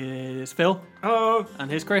I? And here's Phil. Hello. And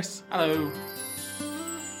here's Chris. Hello.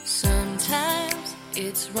 Sometimes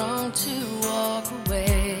it's wrong to walk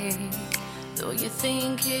away, though you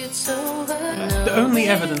think it's over. The only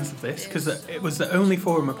evidence of this, because it was the only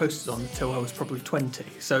forum I posted on until I was probably 20,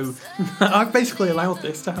 so I've basically allowed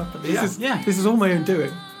this to happen. This is all my own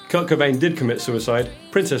doing. Kurt Cobain did commit suicide.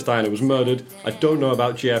 Princess Diana was murdered. I don't know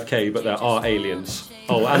about JFK, but there are aliens.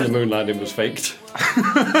 Oh, and the moon landing was faked.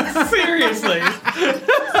 Seriously?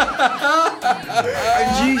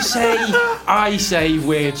 You say, I say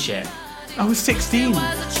weird shit. I was 16. There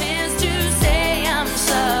was a chance to say I'm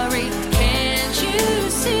sorry. Can't you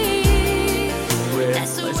see?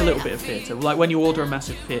 It's a little bit of theatre. Like when you order a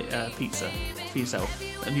massive pizza for yourself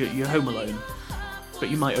and you're home alone, but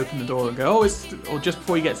you might open the door and go, or just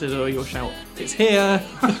before you get to the door, you'll shout, "It's here!"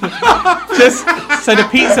 Just so the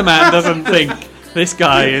pizza man doesn't think this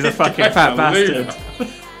guy is a fucking fat bastard.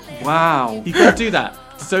 Wow. You gotta do that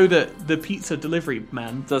so that the pizza delivery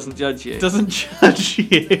man Doesn't judge you. doesn't judge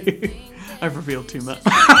you. I've revealed too much.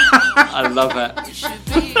 I love it.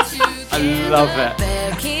 I love it.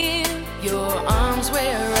 Back in your arms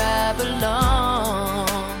where I belong.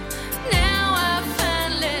 Now I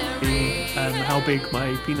finally How big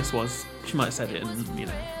my penis was. She might have said it in,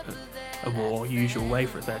 a more usual way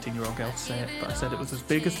for a 13-year-old girl to say it, but I said it was as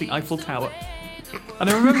big as the Eiffel Tower. And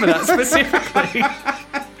I remember that specifically.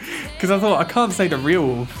 Because I thought, I can't say the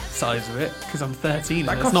real size of it, because I'm 13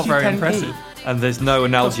 and it's not very impressive. And there's no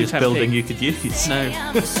analogous 10p. building you could use. No.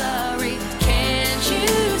 I'm sorry, can't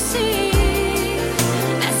you see?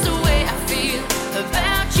 That's the way I feel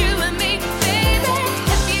about you and me, baby.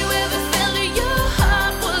 Have you ever felt that your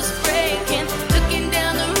heart was breaking? Looking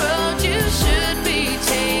down the road you should be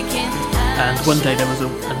taking. And one day there was a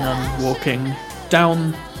nun walking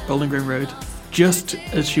down Bowling Green Road. Just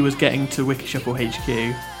as she was getting to Wiki Shuffle HQ,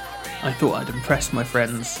 I thought I'd impress my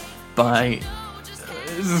friends by...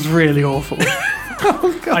 This is really awful.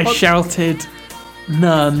 I shouted,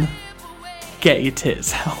 "Nun, get your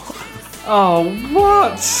tits out." Oh,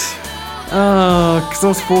 what? Oh, because I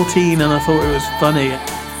was 14 and I thought it was funny.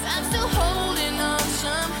 I'm still holding on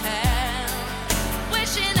somehow,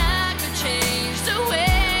 wishing I could change the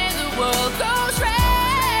way the world goes round.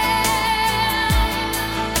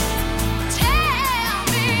 Tell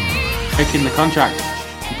me. Breaking the contract.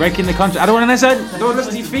 Breaking the contract. I don't want to listen. I don't want to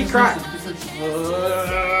listen to your feet crack.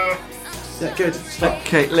 Yeah, good.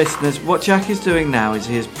 Okay, listeners, what Jack is doing now is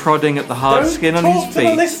he is prodding at the hard skin on his feet. Don't talk to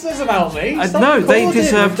the listeners about me. No, they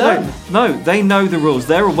deserve to. No, they know the rules.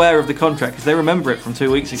 They're aware of the contract because they remember it from 2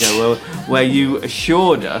 weeks ago, where you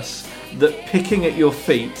assured us that picking at your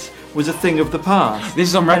feet was a thing of the past. This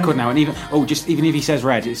is on record now, and even if he says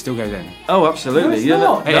red, it still goes in. Oh, absolutely. No, it's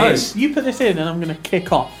not. No. It is. You put this in and I'm going to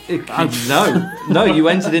kick off. No, you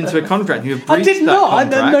entered into a contract. You have breached I did that not.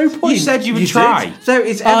 contract. At no point. You said you would You try. did. So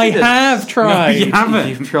it's I evidence. have tried. No, you haven't.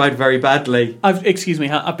 You've tried very badly. Excuse me,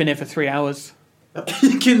 I've been here for 3 hours.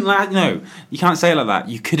 You couldn't last. No, you can't say it like that.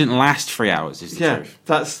 You couldn't last 3 hours. Is the Yeah, truth.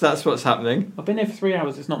 that's what's happening. I've been here for 3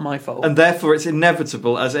 hours, it's not my fault. And therefore it's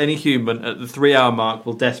inevitable, as any human at the 3 hour mark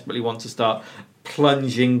will desperately want to start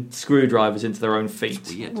plunging screwdrivers into their own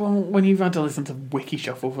feet. Well, when you've had to listen to Wiki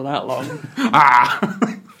Shuffle for that long.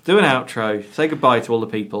 Do an outro. Say goodbye to all the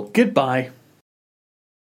people. Goodbye.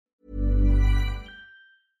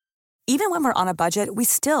 Even when we're on a budget, we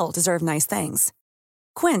still deserve nice things.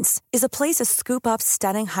 Quince is a place to scoop up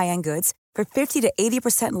stunning high-end goods for 50 to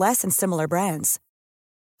 80% less than similar brands.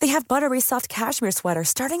 They have buttery soft cashmere sweaters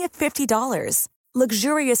starting at $50,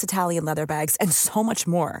 luxurious Italian leather bags, and so much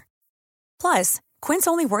more. Plus, Quince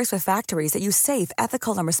only works with factories that use safe,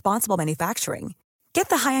 ethical, and responsible manufacturing. Get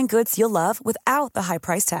the high-end goods you'll love without the high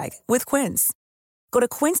price tag with Quince. Go to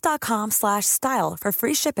quince.com/style for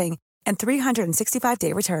free shipping and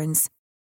 365-day returns.